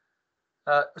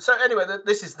anyway,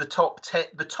 this is the top 10.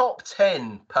 The top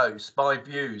 10 posts by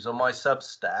views on my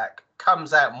Substack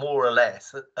comes out more or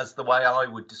less as the way I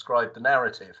would describe the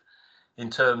narrative, in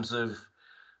terms of,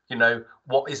 you know,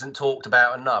 what isn't talked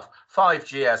about enough.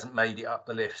 5G hasn't made it up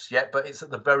the list yet, but it's at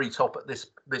the very top of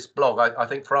this blog. I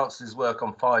think Francis's work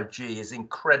on 5G is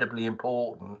incredibly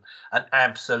important and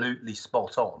absolutely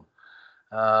spot on.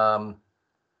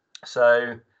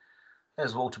 So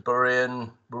there's Walter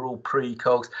Burrian. We're all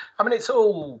precogs. I mean, it's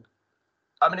all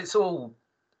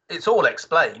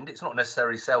explained. It's not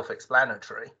necessarily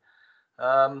self-explanatory.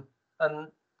 And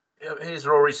here's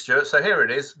Rory Stewart. So here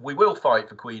it is. We will fight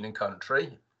for Queen and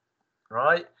country.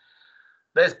 Right.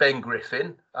 There's Ben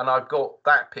Griffin. And I've got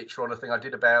that picture on a thing I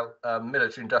did about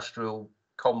military industrial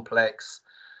complex,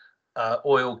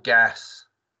 oil, gas,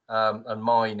 and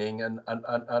mining,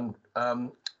 and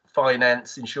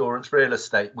finance, insurance, real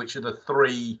estate, which are the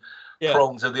three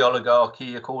prongs of the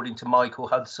oligarchy, according to Michael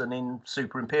Hudson in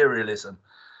Super Imperialism.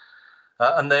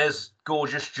 And there's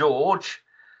gorgeous George.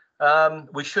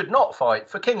 We should not fight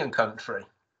for king and country.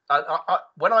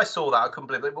 When I saw that, I couldn't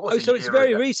believe it. So it's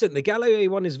very recent. The Galloway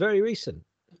one is very recent.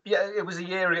 Yeah, it was a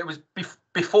year. It was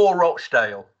before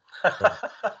Rochdale.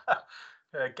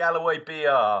 Galloway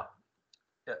BR.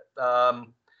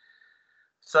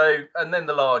 So, and then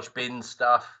the large bin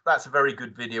stuff. That's a very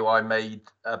good video I made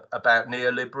about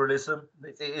neoliberalism.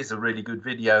 It is a really good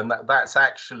video, and that's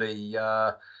actually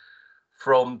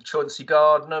from Chauncey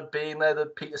Gardner being there, the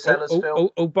Peter Sellers film.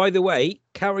 Oh, by the way,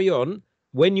 carry on.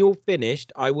 When you're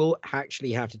finished, I will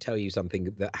actually have to tell you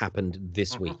something that happened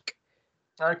this week.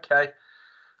 Okay.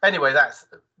 Anyway,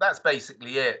 that's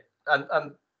basically it.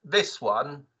 And this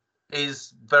one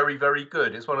is very, very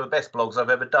good. It's one of the best blogs I've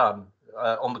ever done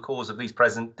on the cause of these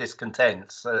present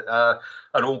discontents.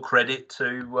 And all credit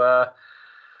to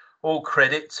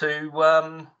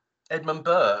Edmund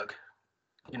Burke.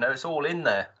 You know, it's all in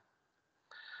there.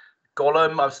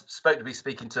 Gollum, I've supposed to be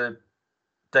speaking to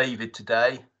David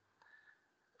today.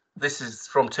 This is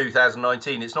from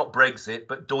 2019. It's not Brexit,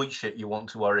 but Deutschit you want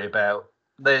to worry about.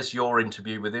 there's your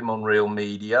interview with him on Real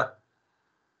Media.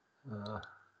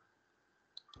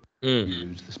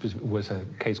 This was a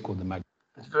case called the Mag.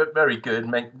 Very good,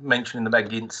 mentioning the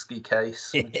Maginsky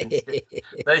case.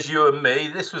 There's you and me.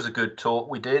 This was a good talk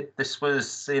we did. This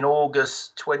was in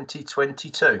August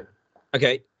 2022.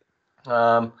 Okay.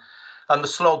 And the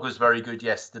slog was very good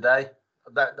yesterday.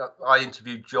 That I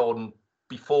interviewed John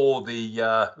before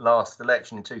the last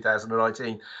election in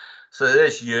 2019. So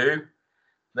there's you,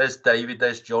 there's David,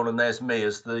 there's John, and there's me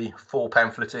as the 4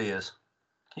 pamphleteers.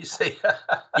 You see?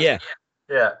 Yeah.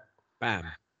 Yeah. Bam.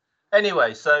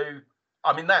 Anyway, so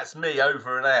I mean that's me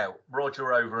over and out.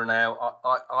 Roger over and out.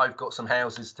 I've got some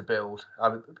houses to build.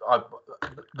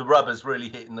 The rubber's really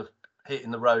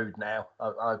hitting the road now.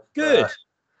 Good.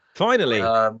 Finally.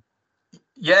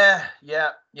 Yeah.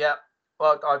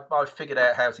 Well, I've figured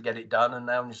out how to get it done, and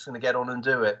now I'm just going to get on and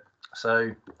do it.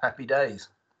 So happy days.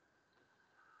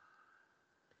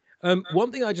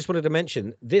 One thing I just wanted to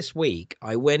mention, this week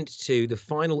I went to the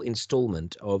final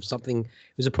installment of something.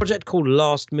 It was a project called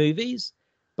Last Movies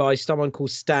by someone called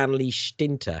Stanley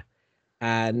Stinter.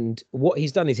 And what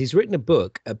he's done is he's written a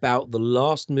book about the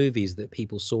last movies that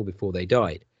people saw before they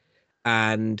died.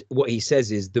 And what he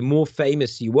says is the more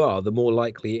famous you are, the more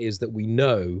likely it is that we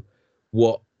know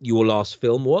what your last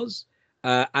film was.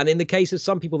 And in the case of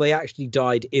some people, they actually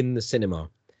died in the cinema.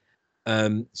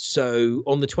 So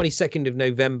on the 22nd of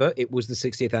November, it was the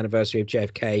 60th anniversary of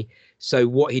JFK. So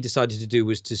what he decided to do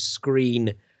was to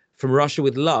screen From Russia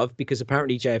with Love, because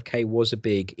apparently JFK was a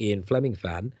big Ian Fleming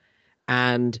fan.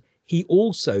 And he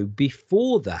also,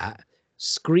 before that,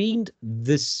 screened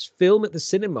this film at the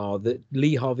cinema that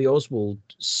Lee Harvey Oswald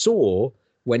saw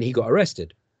when he got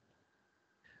arrested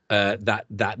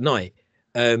that night.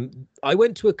 I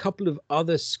went to a couple of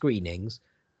other screenings,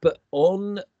 but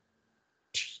on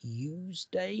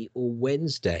Tuesday or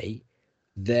Wednesday,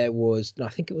 I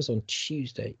think it was on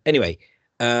Tuesday. Anyway,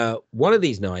 one of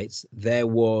these nights, there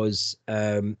was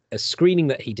a screening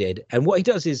that he did. And what he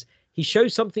does is he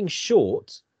shows something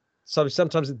short, so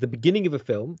sometimes at the beginning of a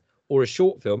film or a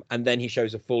short film, and then he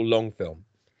shows a full long film.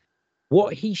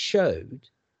 What he showed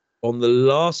on the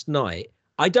last night,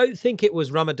 I don't think it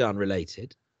was Ramadan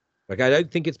related. Like, I don't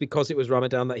think it's because it was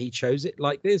Ramadan that he chose it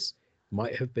like this.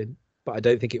 Might have been, but I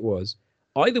don't think it was.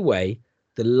 Either way,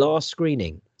 the last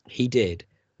screening he did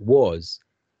was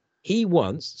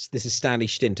this is Stanley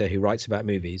Stinter, who writes about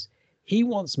movies. He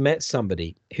once met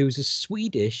somebody who was a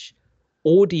Swedish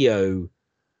audio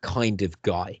kind of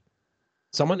guy,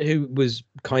 someone who was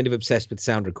kind of obsessed with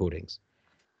sound recordings.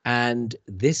 And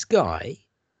this guy,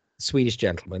 Swedish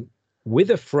gentleman, with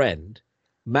a friend,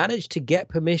 managed to get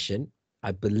permission,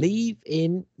 I believe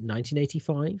in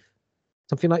 1985,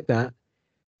 something like that,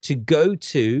 to go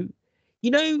to,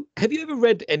 have you ever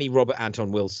read any Robert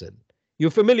Anton Wilson? You're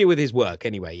familiar with his work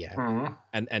anyway, yeah,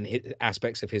 Mm-hmm. and his,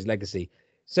 aspects of his legacy.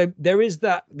 So there's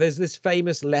this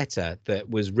famous letter that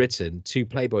was written to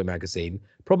Playboy magazine,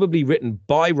 probably written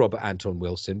by Robert Anton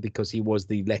Wilson, because he was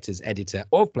the letters editor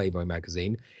of Playboy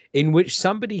magazine, in which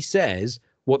somebody says,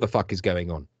 "What the fuck is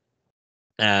going on?"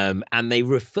 And they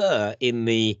refer in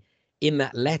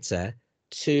that letter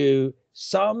to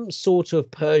some sort of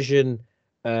Persian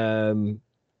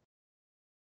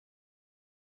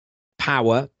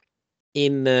power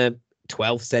in the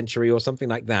 12th century or something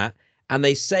like that. And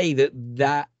they say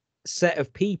that set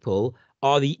of people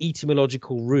are the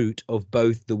etymological root of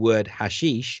both the word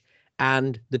hashish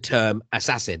and the term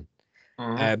assassin.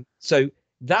 Mm-hmm. So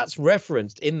that's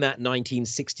referenced in that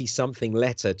 1960-something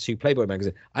letter to Playboy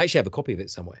magazine. I actually have a copy of it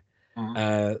somewhere.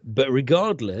 Mm-hmm. But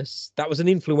regardless, that was an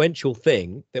influential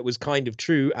thing that was kind of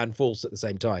true and false at the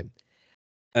same time.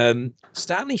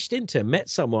 Stanley Stinter met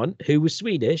someone who was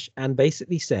Swedish and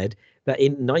basically said that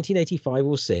in 1985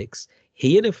 or 6,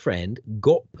 he and a friend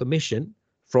got permission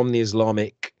from the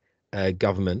Islamic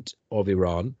government of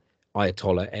Iran,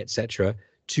 Ayatollah, etc.,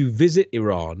 to visit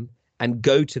Iran and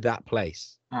go to that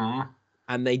place. Mm-hmm.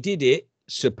 And they did it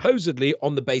supposedly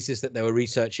on the basis that they were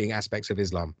researching aspects of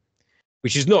Islam,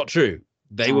 which is not true.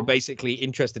 They were basically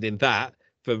interested in that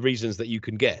for reasons that you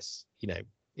can guess.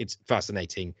 It's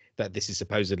fascinating that this is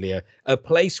supposedly a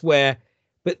place where,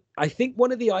 but I think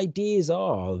one of the ideas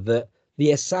are that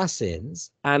the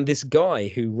assassins and this guy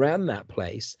who ran that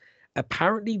place,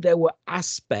 apparently there were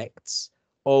aspects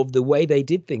of the way they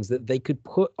did things that they could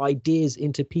put ideas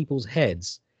into people's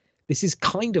heads. This is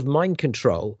kind of mind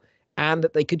control, and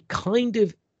that they could kind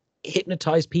of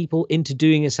hypnotize people into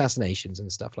doing assassinations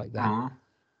and stuff like that.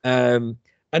 Mm-hmm.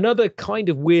 Another kind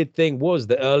of weird thing was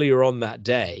that earlier on that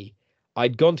day,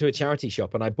 I'd gone to a charity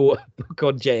shop and I bought a book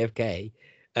on JFK,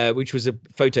 which was a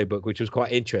photo book, which was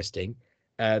quite interesting,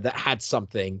 that had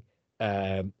something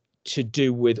to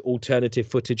do with alternative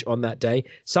footage on that day.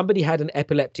 Somebody had an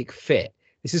epileptic fit.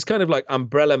 This is kind of like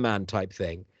Umbrella Man type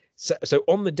thing. So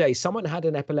on the day, someone had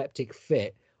an epileptic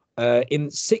fit in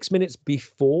 6 minutes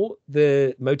before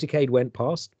the motorcade went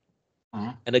past.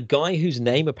 And a guy whose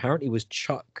name apparently was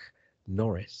Chuck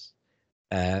Norris,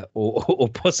 or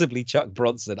possibly Chuck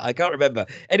Bronson. I can't remember.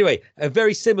 Anyway, a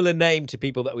very similar name to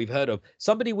people that we've heard of.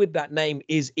 Somebody with that name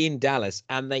is in Dallas,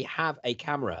 and they have a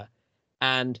camera,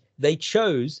 and they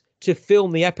chose to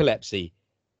film the epilepsy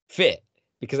fit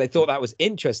because they thought that was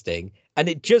interesting. And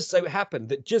it just so happened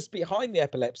that just behind the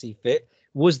epilepsy fit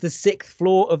was the 6th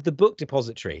floor of the book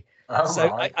depository. So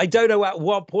right. I don't know at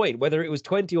what point, whether it was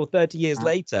 20 or 30 years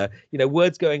later,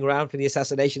 words going around for the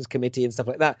assassinations committee and stuff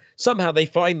like that. Somehow they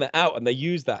find that out and they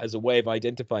use that as a way of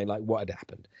identifying like what had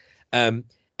happened.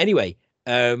 Anyway,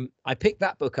 I picked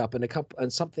that book up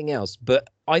and something else. But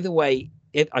either way,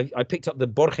 I picked up the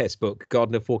Borges book,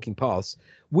 Garden of Forking Paths,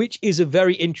 which is a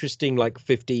very interesting,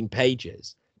 15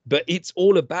 pages. But it's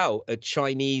all about a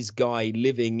Chinese guy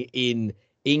living in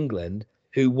England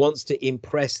who wants to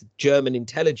impress German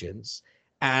intelligence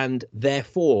and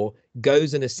therefore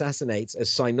goes and assassinates a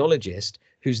sinologist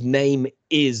whose name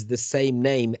is the same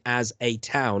name as a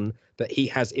town that he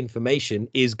has information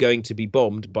is going to be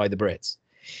bombed by the Brits,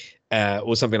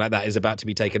 or something like that, is about to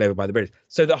be taken over by the British.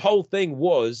 So the whole thing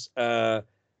was a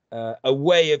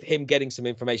way of him getting some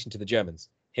information to the Germans,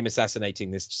 him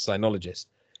assassinating this sinologist.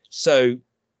 So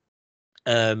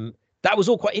that was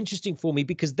all quite interesting for me,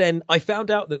 because then I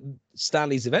found out that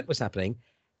Stanley's event was happening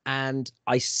and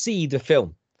I see the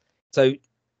film. So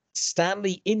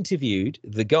Stanley interviewed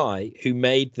the guy who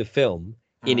made the film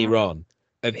in Iran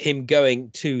of him going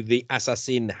to the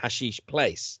Assassin Hashish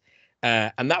place.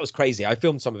 And that was crazy. I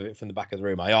filmed some of it from the back of the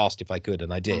room. I asked if I could,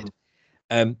 and I did.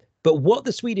 But what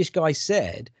the Swedish guy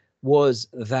said was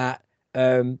that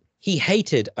he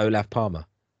hated Olaf Palme,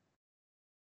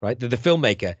 right? The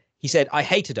filmmaker. He said, I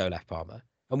hated Olaf Palme.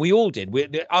 And we all did.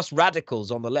 Us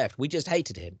radicals on the left, we just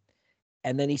hated him.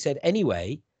 And then he said,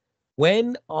 anyway,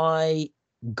 when I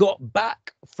got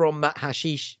back from that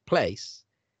hashish place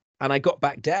and I got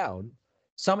back down,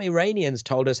 some Iranians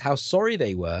told us how sorry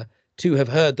they were to have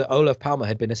heard that Olaf Palme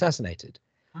had been assassinated.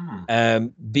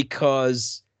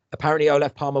 Because apparently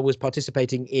Olaf Palme was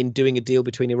participating in doing a deal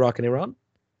between Iraq and Iran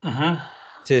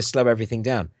to slow everything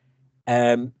down.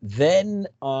 Then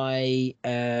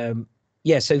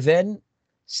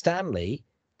Stanley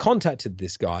contacted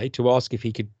this guy to ask if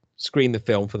he could screen the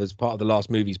film for this part of the Last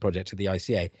Movies project at the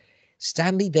ICA.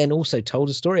 Stanley then also told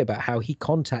a story about how he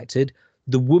contacted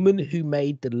the woman who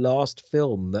made the last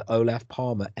film that Olaf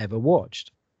Palme ever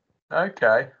watched.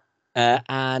 Okay.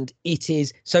 And it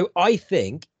is, so I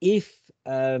think if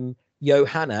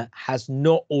Johanna has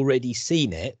not already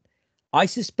seen it, I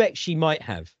suspect she might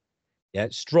have. Yeah,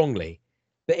 strongly.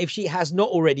 But if she has not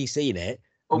already seen it,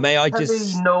 may I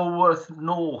just... North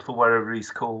or whatever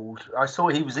he's called. I saw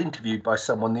he was interviewed by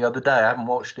someone the other day. I haven't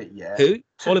watched it yet. Who?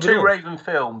 Two Raven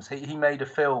Films. He made a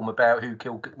film about who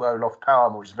killed Olaf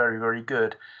Palme, which is very, very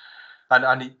good.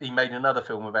 And he made another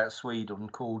film about Sweden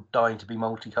called Dying to be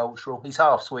Multicultural. He's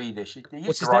half Swedish. He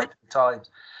used to write at the Times.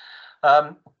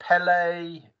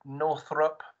 Pele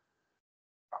Northrop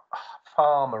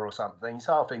Farmer or something. He's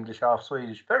half English, half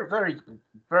Swedish. Very, very,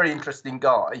 very interesting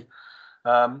guy.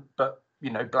 But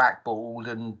blackballed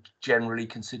and generally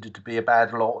considered to be a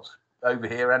bad lot over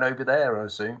here and over there, I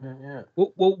assume. Yeah.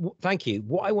 Well, thank you.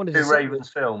 What I wanted to say... Two Ravens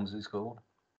Films is called.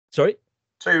 Sorry?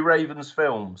 Two Ravens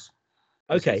Films.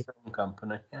 Okay. Film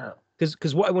company. Yeah.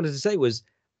 Because what I wanted to say was,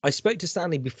 I spoke to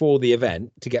Stanley before the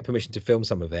event to get permission to film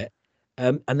some of it,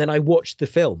 and then I watched the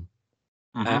film.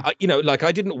 I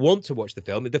didn't want to watch the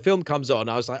film. The film comes on,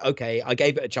 I was like, okay, I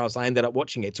gave it a chance. I ended up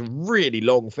watching it. It's a really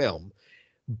long film.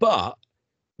 But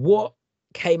what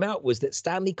came out was that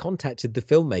Stanley contacted the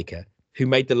filmmaker who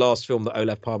made the last film that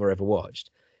Olaf Palme ever watched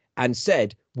and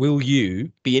said, will you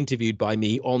be interviewed by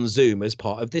me on Zoom as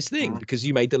part of this thing? Because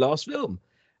you made the last film.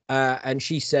 And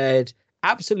she said,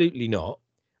 absolutely not.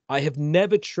 I have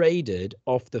never traded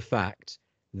off the fact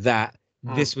that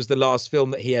this was the last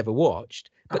film that he ever watched.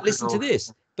 But listen to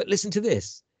this.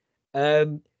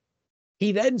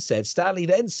 Stanley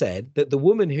then said that the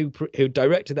woman who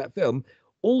directed that film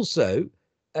also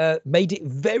made it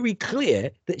very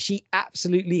clear that she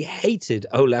absolutely hated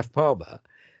Olaf Palme.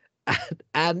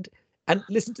 And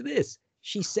listen to this.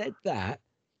 She said that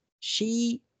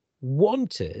she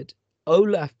wanted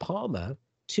Olaf Palme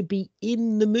to be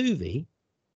in the movie.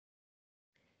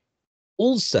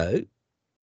 Also,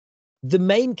 the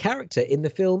main character in the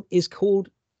film has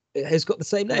got the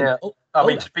same name. Yeah. I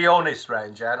mean, to be honest,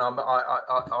 Ranjan,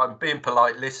 I'm being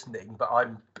polite listening, but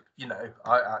I'm you know,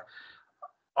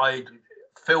 I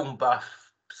film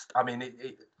buff. I mean,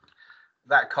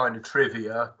 that kind of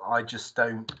trivia, I just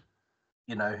don't.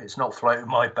 You know, it's not floating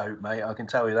my boat, mate. I can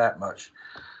tell you that much.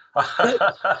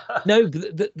 No,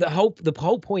 the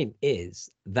whole point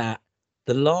is that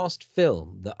the last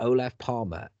film that Olaf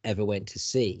Palme ever went to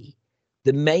see,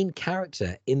 the main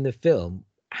character in the film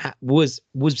was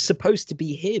supposed to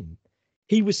be him.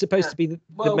 He was supposed to be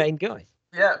the main guy.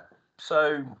 Yeah.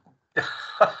 So,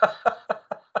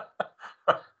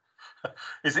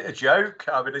 is it a joke?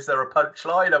 I mean, is there a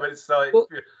punchline? I mean, it's like.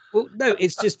 Well, no,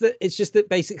 it's just that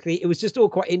basically it was just all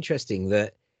quite interesting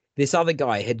that this other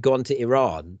guy had gone to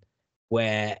Iran,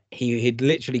 where he had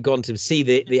literally gone to see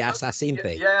the assassin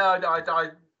thing. Yeah,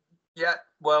 yeah.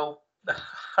 Well,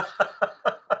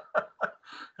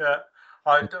 yeah.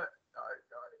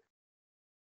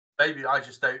 Maybe I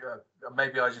just don't.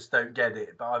 Maybe I just don't get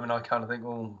it. But I mean, I kind of think,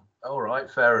 well, all right,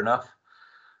 fair enough.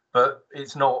 But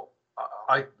it's not.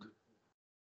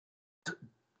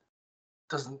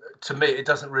 To me, it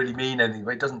doesn't really mean anything.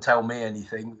 It doesn't tell me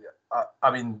anything.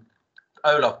 I mean,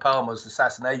 Olaf Palme's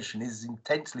assassination is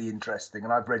intensely interesting,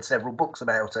 and I've read several books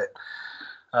about it.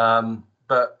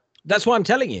 But that's why I'm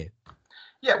telling you.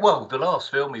 Yeah, well, the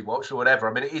last film we watched or whatever.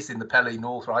 I mean, it is in the Pele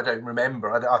North. I don't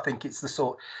remember. I think it's the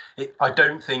sort. I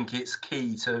don't think it's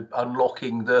key to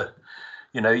unlocking the.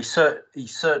 You know, he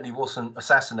certainly wasn't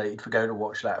assassinated for going to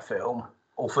watch that film,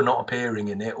 or for not appearing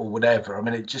in it or whatever. I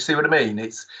mean, do you see what I mean?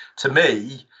 It's, to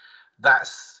me,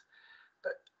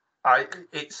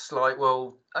 it's like,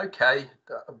 well, okay,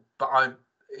 but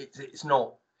it's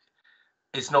not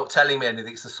telling me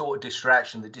anything. It's the sort of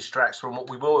distraction that distracts from what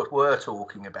we were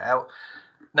talking about.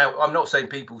 Now, I'm not saying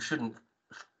people shouldn't,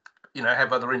 you know,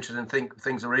 have other interests and think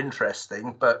things are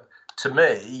interesting, but to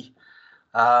me,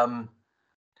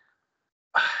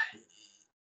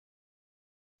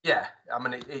 yeah, I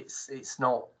mean, it's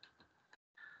not.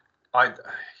 I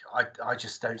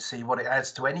just don't see what it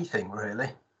adds to anything, really.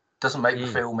 Doesn't make the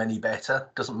film any better.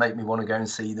 Doesn't make me want to go and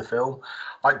see the film.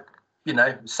 You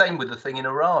know, same with the thing in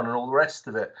Iran and all the rest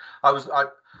of it.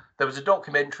 There was a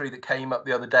documentary that came up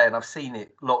the other day, and I've seen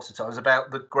it lots of times,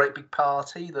 about the great big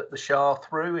party that the Shah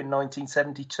threw in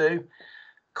 1972,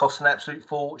 cost an absolute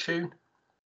fortune.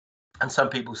 And some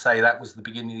people say that was the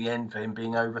beginning of the end for him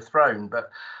being overthrown.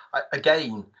 But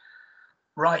again,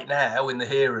 right now, in the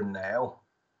here and now,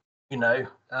 you know,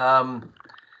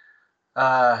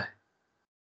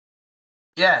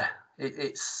 yeah,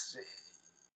 it's.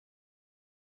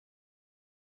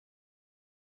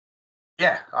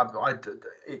 Yeah,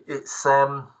 it's.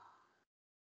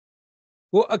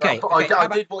 Well, okay. I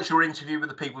did watch your interview with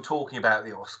the people talking about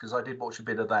the Oscars. I did watch a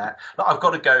bit of that. I've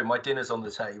got to go. My dinner's on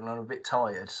the table, and I'm a bit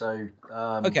tired. So.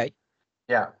 Okay.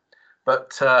 Yeah,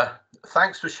 but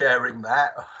thanks for sharing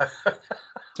that.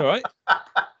 It's all right.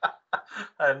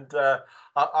 And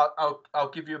I'll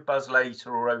give you a buzz later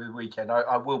or over the weekend.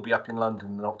 I will be up in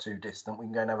London, not too distant. We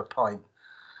can go and have a pint.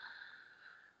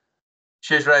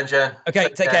 Cheers, Ranjan. Okay,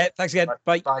 take care. Thanks again.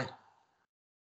 Bye. Bye.